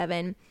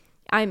 24/7,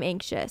 I'm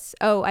anxious.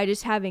 Oh, I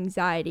just have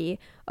anxiety.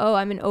 Oh,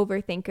 I'm an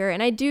overthinker.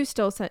 And I do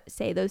still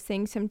say those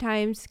things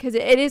sometimes because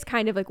it is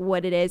kind of like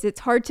what it is.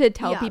 It's hard to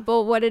tell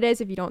people what it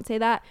is if you don't say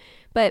that.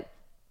 But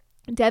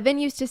Devin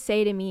used to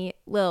say to me,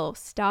 Lil,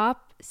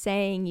 stop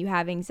saying you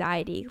have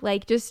anxiety.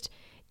 Like, just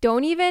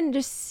don't even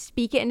just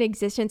speak it into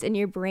existence in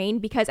your brain,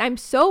 because I'm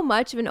so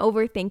much of an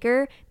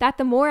overthinker that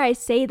the more I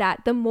say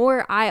that, the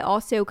more I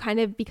also kind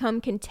of become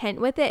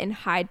content with it and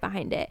hide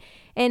behind it.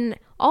 And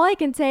all I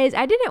can say is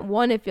I didn't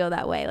want to feel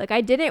that way. Like,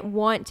 I didn't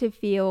want to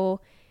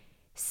feel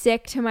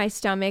sick to my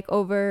stomach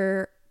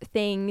over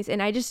things,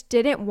 and I just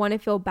didn't want to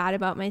feel bad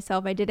about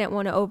myself. I didn't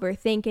want to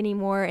overthink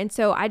anymore. And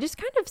so I just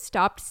kind of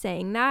stopped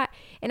saying that,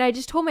 and I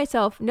just told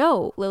myself,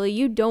 no, Lily,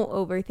 you don't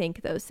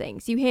overthink those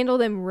things. You handle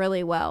them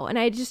really well. And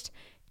I just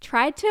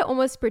tried to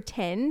almost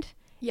pretend,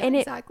 and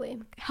exactly.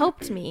 It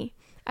helped me.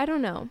 I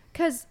don't know.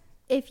 Because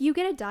if you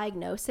get a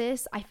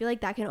diagnosis, I feel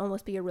like that can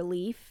almost be a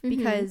relief,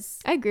 because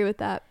I agree with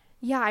that.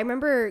 Yeah, I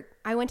remember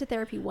I went to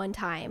therapy one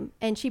time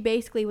and she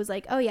basically was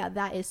like, oh yeah,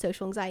 that is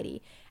social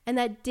anxiety. And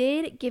that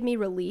did give me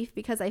relief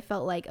because I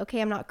felt like,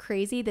 okay, I'm not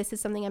crazy. This is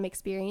something I'm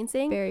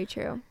experiencing. Very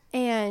true.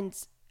 And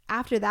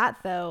after that,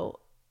 though,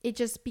 it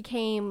just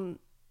became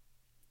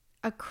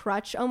a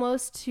crutch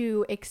almost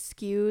to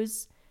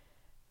excuse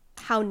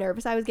how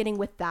nervous I was getting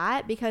with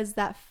that, because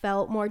that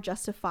felt more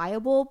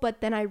justifiable.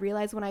 But then I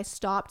realized when I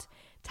stopped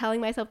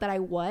telling myself that I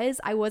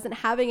wasn't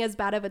having as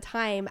bad of a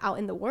time out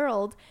in the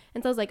world.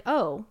 And so I was like,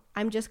 oh,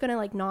 I'm just gonna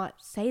like not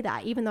say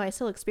that, even though I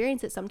still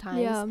experience it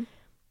sometimes. Yeah.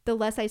 The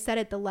less I said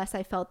it, the less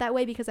I felt that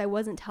way, because I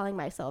wasn't telling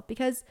myself.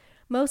 Because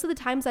most of the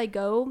times I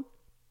go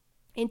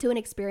into an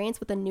experience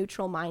with a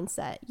neutral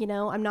mindset, you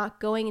know, I'm not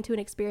going into an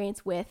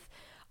experience with,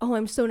 oh,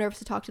 I'm so nervous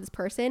to talk to this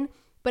person.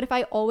 But if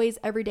I always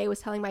every day was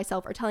telling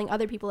myself or telling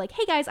other people like,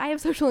 hey guys, I have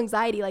social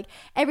anxiety, like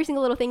every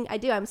single little thing I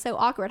do, I'm so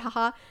awkward,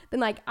 haha, then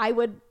like I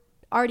would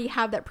already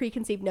have that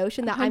preconceived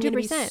notion that 100%. I'm going to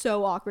be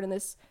so awkward in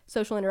this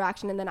social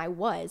interaction. And then I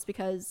was,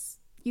 because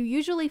you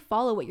usually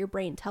follow what your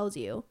brain tells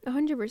you.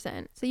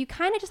 100%. So you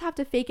kind of just have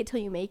to fake it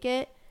till you make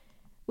it,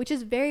 which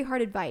is very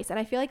hard advice. And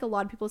I feel like a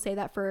lot of people say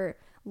that for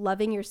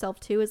loving yourself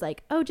too, is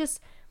like, oh,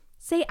 just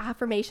say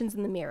affirmations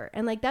in the mirror.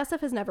 And like that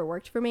stuff has never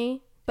worked for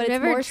me. But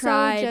it's more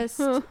tried.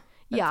 So just,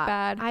 yeah,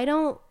 bad. I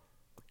don't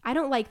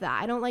like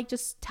that. I don't like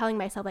just telling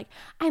myself like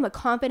I'm a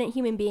confident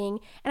human being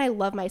and I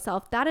love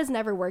myself. That has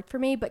never worked for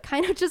me, but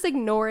kind of just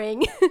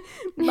ignoring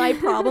my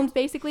problems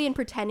basically and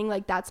pretending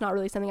like that's not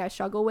really something I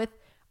struggle with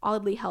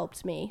oddly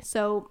helped me.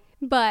 So,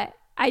 but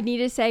I need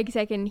to say, because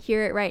I can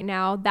hear it right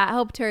now, that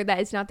helped her. That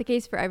is not the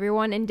case for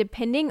everyone. And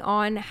depending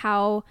on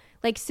how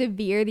like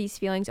severe these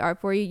feelings are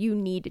for you, you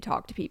need to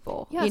talk to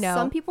people. Yeah, you know?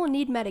 Some people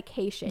need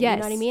medication. Yes.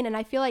 You know what I mean? And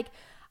I feel like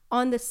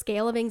on the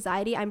scale of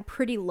anxiety, I'm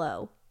pretty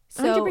low.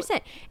 So,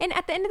 100%. And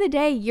at the end of the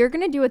day, you're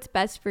going to do what's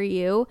best for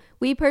you.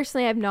 We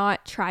personally have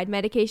not tried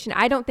medication.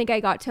 I don't think I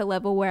got to a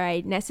level where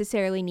I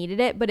necessarily needed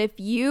it. But if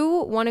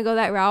you want to go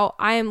that route,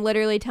 I am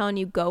literally telling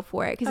you go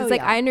for it. Because it's like,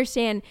 I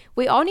understand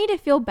we all need to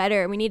feel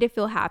better. We need to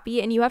feel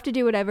happy. And you have to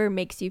do whatever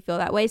makes you feel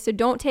that way. So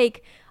don't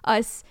take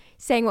us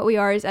saying what we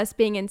are as us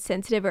being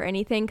insensitive or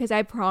anything, because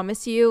I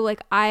promise you,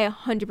 like, I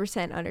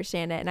 100%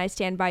 understand it and I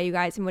stand by you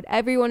guys and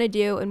whatever you want to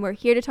do, and we're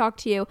here to talk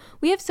to you.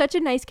 We have such a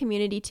nice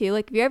community too.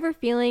 Like if you're ever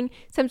feeling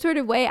some sort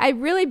of way, I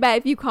really bet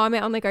if you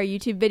comment on like our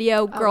YouTube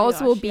video,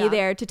 girls will be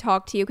there to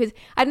talk to you, because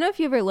I don't know if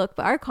you ever look,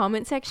 but our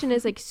comment section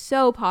is like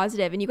so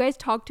positive and you guys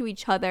talk to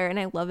each other and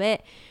I love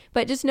it.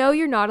 But just know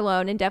you're not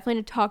alone, and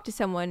definitely to talk to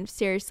someone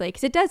seriously,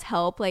 because it does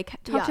help.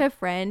 Like talk to a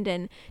friend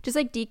and just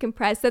like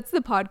decompress. That's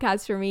the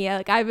podcast for me.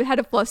 Like I've had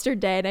a flustered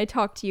day and I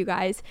talk to you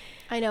guys.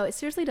 I know it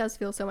seriously does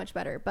feel so much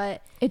better,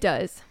 but it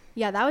does.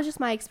 Yeah, that was just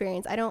my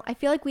experience. I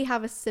feel like we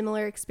have a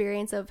similar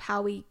experience of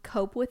how we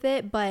cope with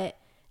it, but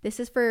this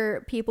is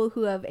for people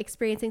who have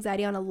experienced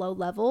anxiety on a low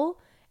level.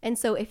 And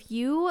so if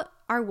you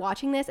are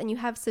watching this and you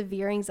have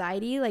severe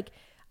anxiety, like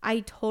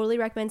I totally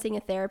recommend seeing a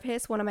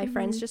therapist. One of my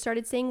friends just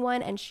started seeing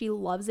one and she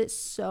loves it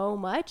so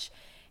much.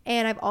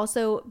 And I've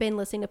also been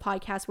listening to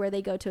podcasts where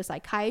they go to a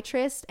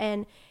psychiatrist,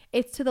 and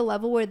it's to the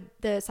level where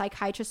the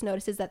psychiatrist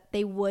notices that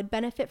they would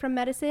benefit from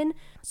medicine.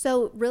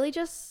 So really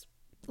just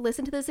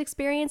listen to this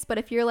experience. But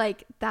if you're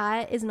like,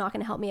 that is not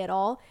going to help me at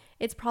all,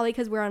 it's probably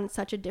because we're on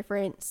such a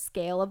different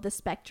scale of the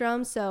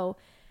spectrum. So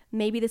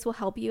maybe this will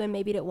help you and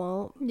maybe it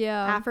won't.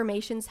 Yeah.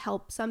 Affirmations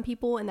help some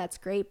people and that's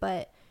great,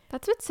 but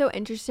that's what's so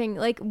interesting.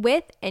 Like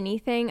with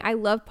anything, I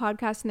love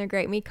podcasts and they're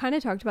great. We kind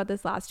of talked about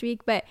this last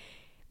week, but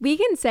we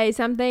can say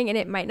something and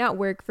it might not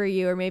work for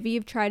you, or maybe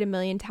you've tried a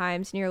million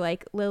times and you're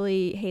like,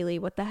 Lily, Haley,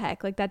 what the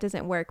heck? Like that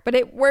doesn't work, but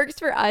it works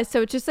for us.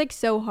 So it's just like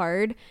so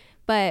hard.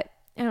 But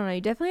I don't know, you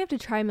definitely have to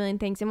try a million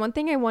things. And one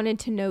thing I wanted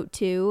to note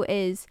too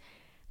is,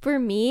 for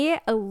me,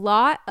 a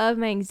lot of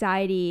my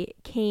anxiety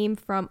came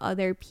from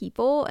other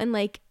people and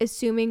like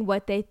assuming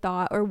what they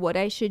thought or what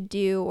I should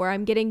do, or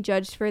I'm getting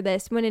judged for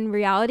this, when in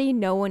reality,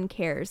 no one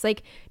cares.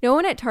 Like no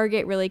one at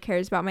Target really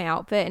cares about my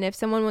outfit. And if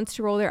someone wants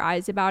to roll their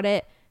eyes about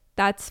it,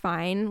 that's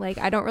fine. Like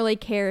I don't really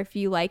care if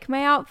you like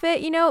my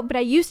outfit, you know, but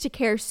I used to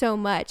care so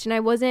much and I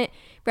wasn't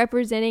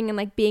representing and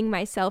like being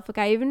myself. Like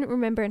I even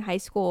remember in high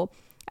school,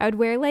 I would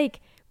wear like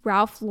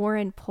Ralph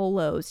Lauren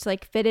polos to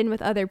like fit in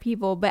with other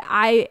people, but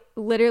I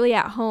literally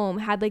at home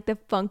had like the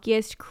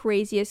funkiest,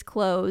 craziest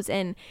clothes.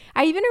 And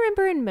I even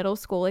remember in middle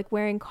school like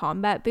wearing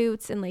combat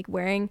boots and like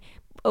wearing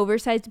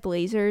oversized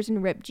blazers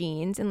and ripped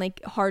jeans and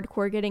like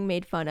hardcore getting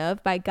made fun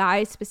of by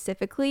guys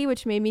specifically,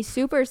 which made me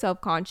super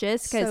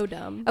self-conscious. So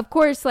dumb. Of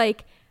course,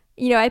 like,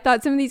 you know, I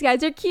thought some of these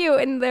guys are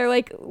cute and they're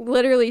like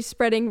literally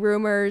spreading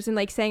rumors and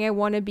like saying I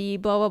want to be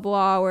blah blah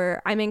blah,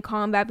 or I'm in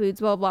combat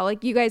boots blah blah.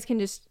 Like you guys can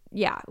just,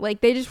 yeah,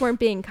 like they just weren't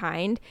being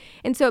kind.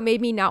 And so it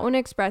made me not want to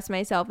express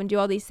myself and do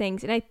all these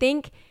things. And I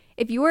think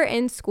if you are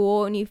in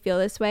school and you feel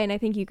this way, and I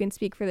think you can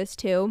speak for this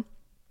too,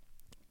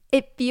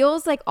 it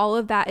feels like all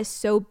of that is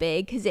so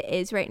big because it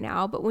is right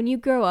now, but when you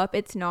grow up,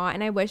 it's not.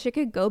 And I wish I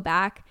could go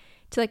back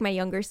to like my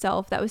younger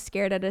self that was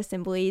scared at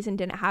assemblies and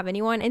didn't have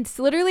anyone, and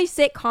literally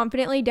sit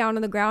confidently down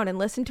on the ground and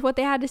listen to what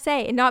they had to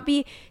say and not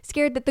be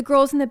scared that the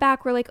girls in the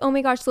back were like, oh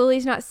my gosh,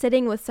 Lily's not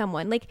sitting with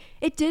someone. Like,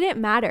 it didn't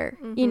matter,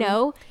 you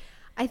know?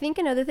 I think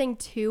another thing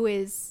too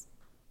is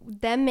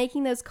them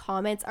making those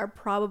comments are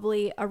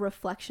probably a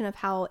reflection of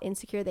how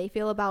insecure they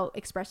feel about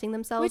expressing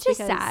themselves, which is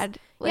sad.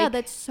 Yeah,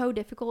 that's so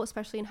difficult,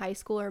 especially in high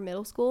school or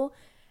middle school.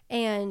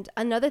 And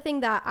another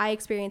thing that I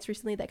experienced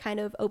recently that kind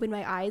of opened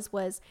my eyes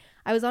was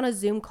I was on a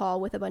Zoom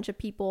call with a bunch of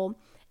people,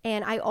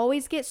 and I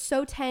always get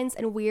so tense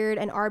and weird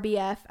and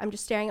RBF. I'm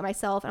just staring at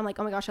myself and I'm like,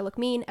 oh my gosh, I look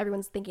mean.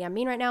 Everyone's thinking I'm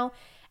mean right now.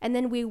 And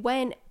then we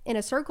went in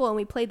a circle and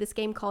we played this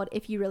game called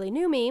If You Really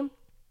Knew Me.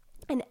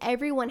 And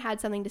everyone had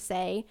something to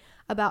say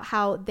about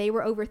how they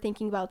were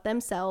overthinking about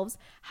themselves,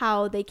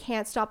 how they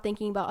can't stop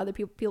thinking about other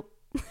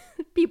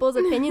people's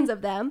opinions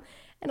of them.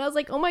 And I was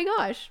like, oh my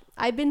gosh,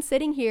 I've been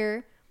sitting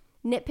here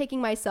nitpicking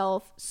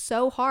myself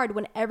so hard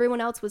when everyone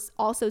else was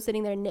also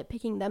sitting there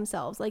nitpicking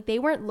themselves. Like, they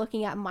weren't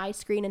looking at my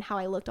screen and how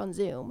I looked on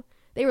Zoom.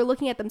 They were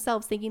looking at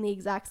themselves thinking the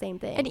exact same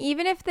thing. And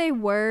even if they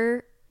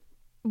were,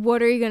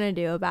 what are you going to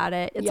do about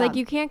it? It's like,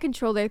 you can't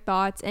control their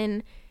thoughts.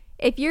 And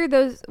if you're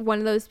one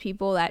of those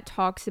people that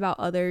talks about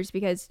others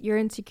because you're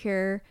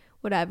insecure,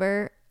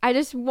 whatever, I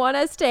just want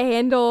us to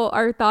handle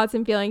our thoughts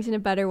and feelings in a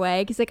better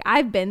way. Because, like,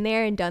 I've been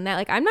there and done that.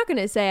 Like, I'm not going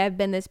to say I've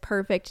been this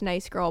perfect,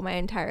 nice girl my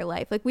entire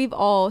life. Like, we've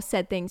all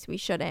said things we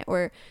shouldn't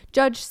or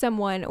judged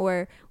someone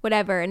or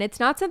whatever. And it's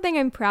not something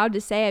I'm proud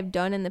to say I've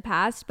done in the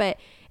past. But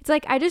it's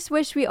like, I just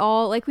wish we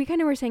all, like we kind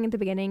of were saying at the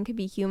beginning, could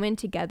be human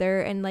together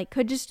and like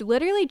could just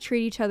literally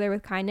treat each other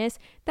with kindness.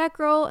 That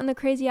girl in the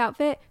crazy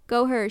outfit,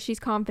 go her. She's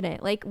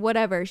confident. Like,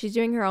 whatever. She's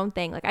doing her own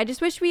thing. Like, I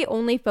just wish we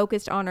only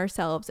focused on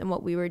ourselves and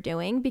what we were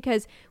doing,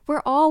 because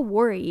we're all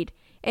worried.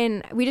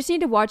 And we just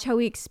need to watch how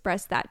we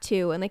express that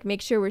too, and like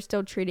make sure we're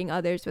still treating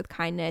others with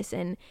kindness.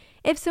 And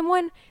if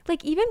someone,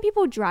 like even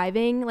people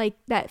driving like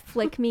that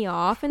flick me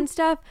off and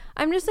stuff,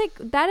 I'm just like,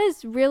 that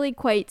is really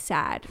quite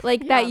sad.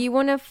 Like that you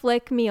want to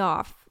flick me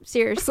off.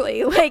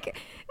 Seriously. Like,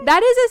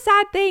 that is a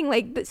sad thing.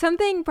 Like,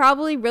 something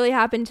probably really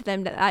happened to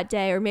them that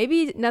day, or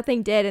maybe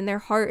nothing did and their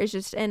heart is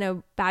just in a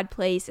bad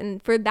place.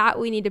 And for that,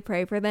 we need to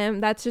pray for them.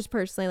 That's just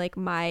personally like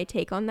my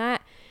take on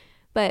that.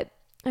 But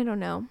I don't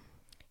know.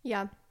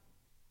 Yeah.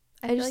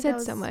 I just said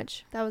so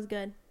much. That was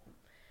good.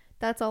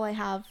 That's all I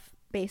have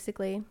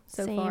basically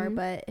so Same. far.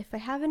 But if I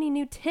have any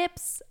new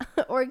tips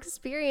or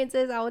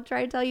experiences, I will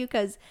try to tell you,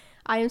 because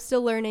I am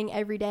still learning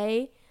every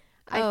day.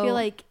 I feel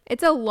like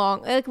it's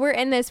like we're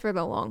in this for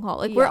the long haul.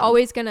 Like, we're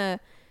always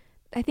gonna,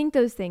 I think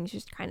those things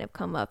just kind of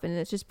come up, and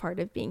it's just part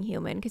of being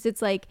human. Because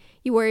it's like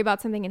you worry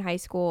about something in high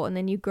school, and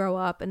then you grow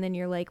up, and then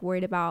you're like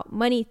worried about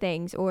money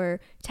things or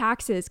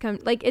taxes come.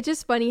 Like, it's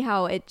just funny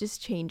how it just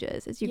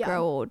changes as you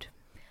grow old.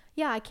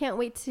 Yeah, I can't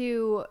wait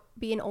to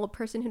be an old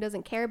person who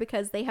doesn't care,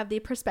 because they have the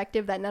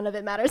perspective that none of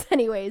it matters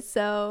anyways.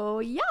 So,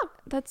 yeah.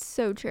 That's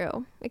so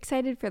true.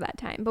 Excited for that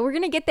time. But we're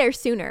going to get there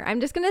sooner. I'm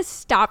just going to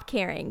stop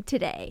caring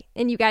today.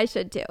 And you guys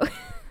should too.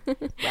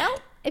 Well,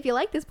 if you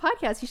like this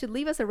podcast, you should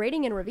leave us a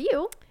rating and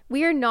review.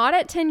 We are not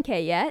at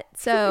 10K yet.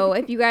 So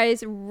if you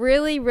guys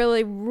really,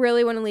 really,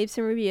 really want to leave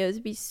some reviews,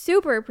 it'd be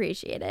super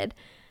appreciated.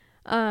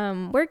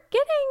 We're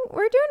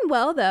doing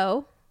well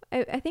though.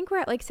 I think we're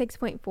at like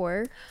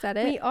 6.4. Is that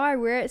it? We are.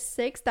 We're at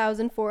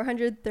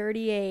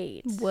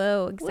 6,438.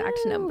 Whoa, exact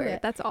number.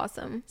 That's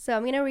awesome. So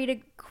I'm going to read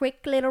a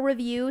quick little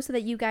review so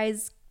that you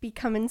guys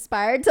become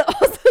inspired to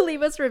also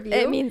leave us a review.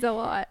 It means a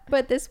lot.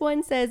 But this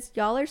one says,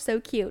 y'all are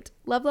so cute.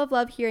 Love, love,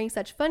 love hearing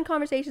such fun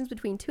conversations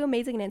between two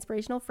amazing and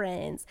inspirational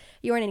friends.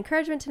 You are an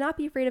encouragement to not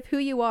be afraid of who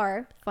you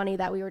are. Funny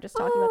that we were just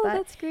talking about that.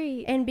 That's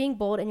great. And being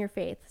bold in your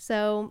faith.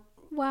 So...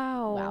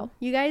 Wow.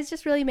 You guys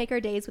just really make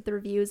our days with the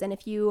reviews. And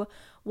if you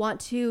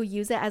want to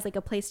use it as like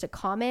a place to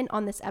comment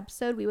on this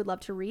episode, we would love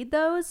to read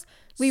those.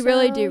 We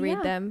really do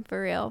read them,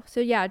 for real.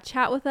 So yeah,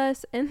 chat with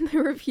us in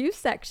the review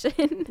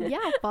section.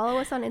 Yeah, follow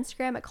us on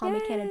Instagram at Call Me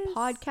Candid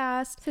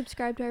Podcast.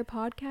 Subscribe to our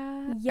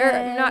podcast. Yes.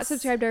 Or not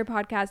subscribe to our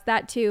podcast,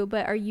 that too,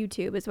 but our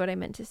YouTube is what I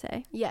meant to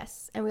say.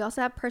 Yes. And we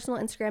also have personal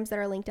Instagrams that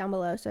are linked down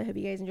below. So I hope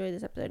you guys enjoyed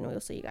this episode, and we'll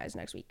see you guys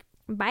next week.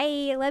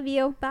 Bye. Love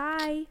you.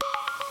 Bye.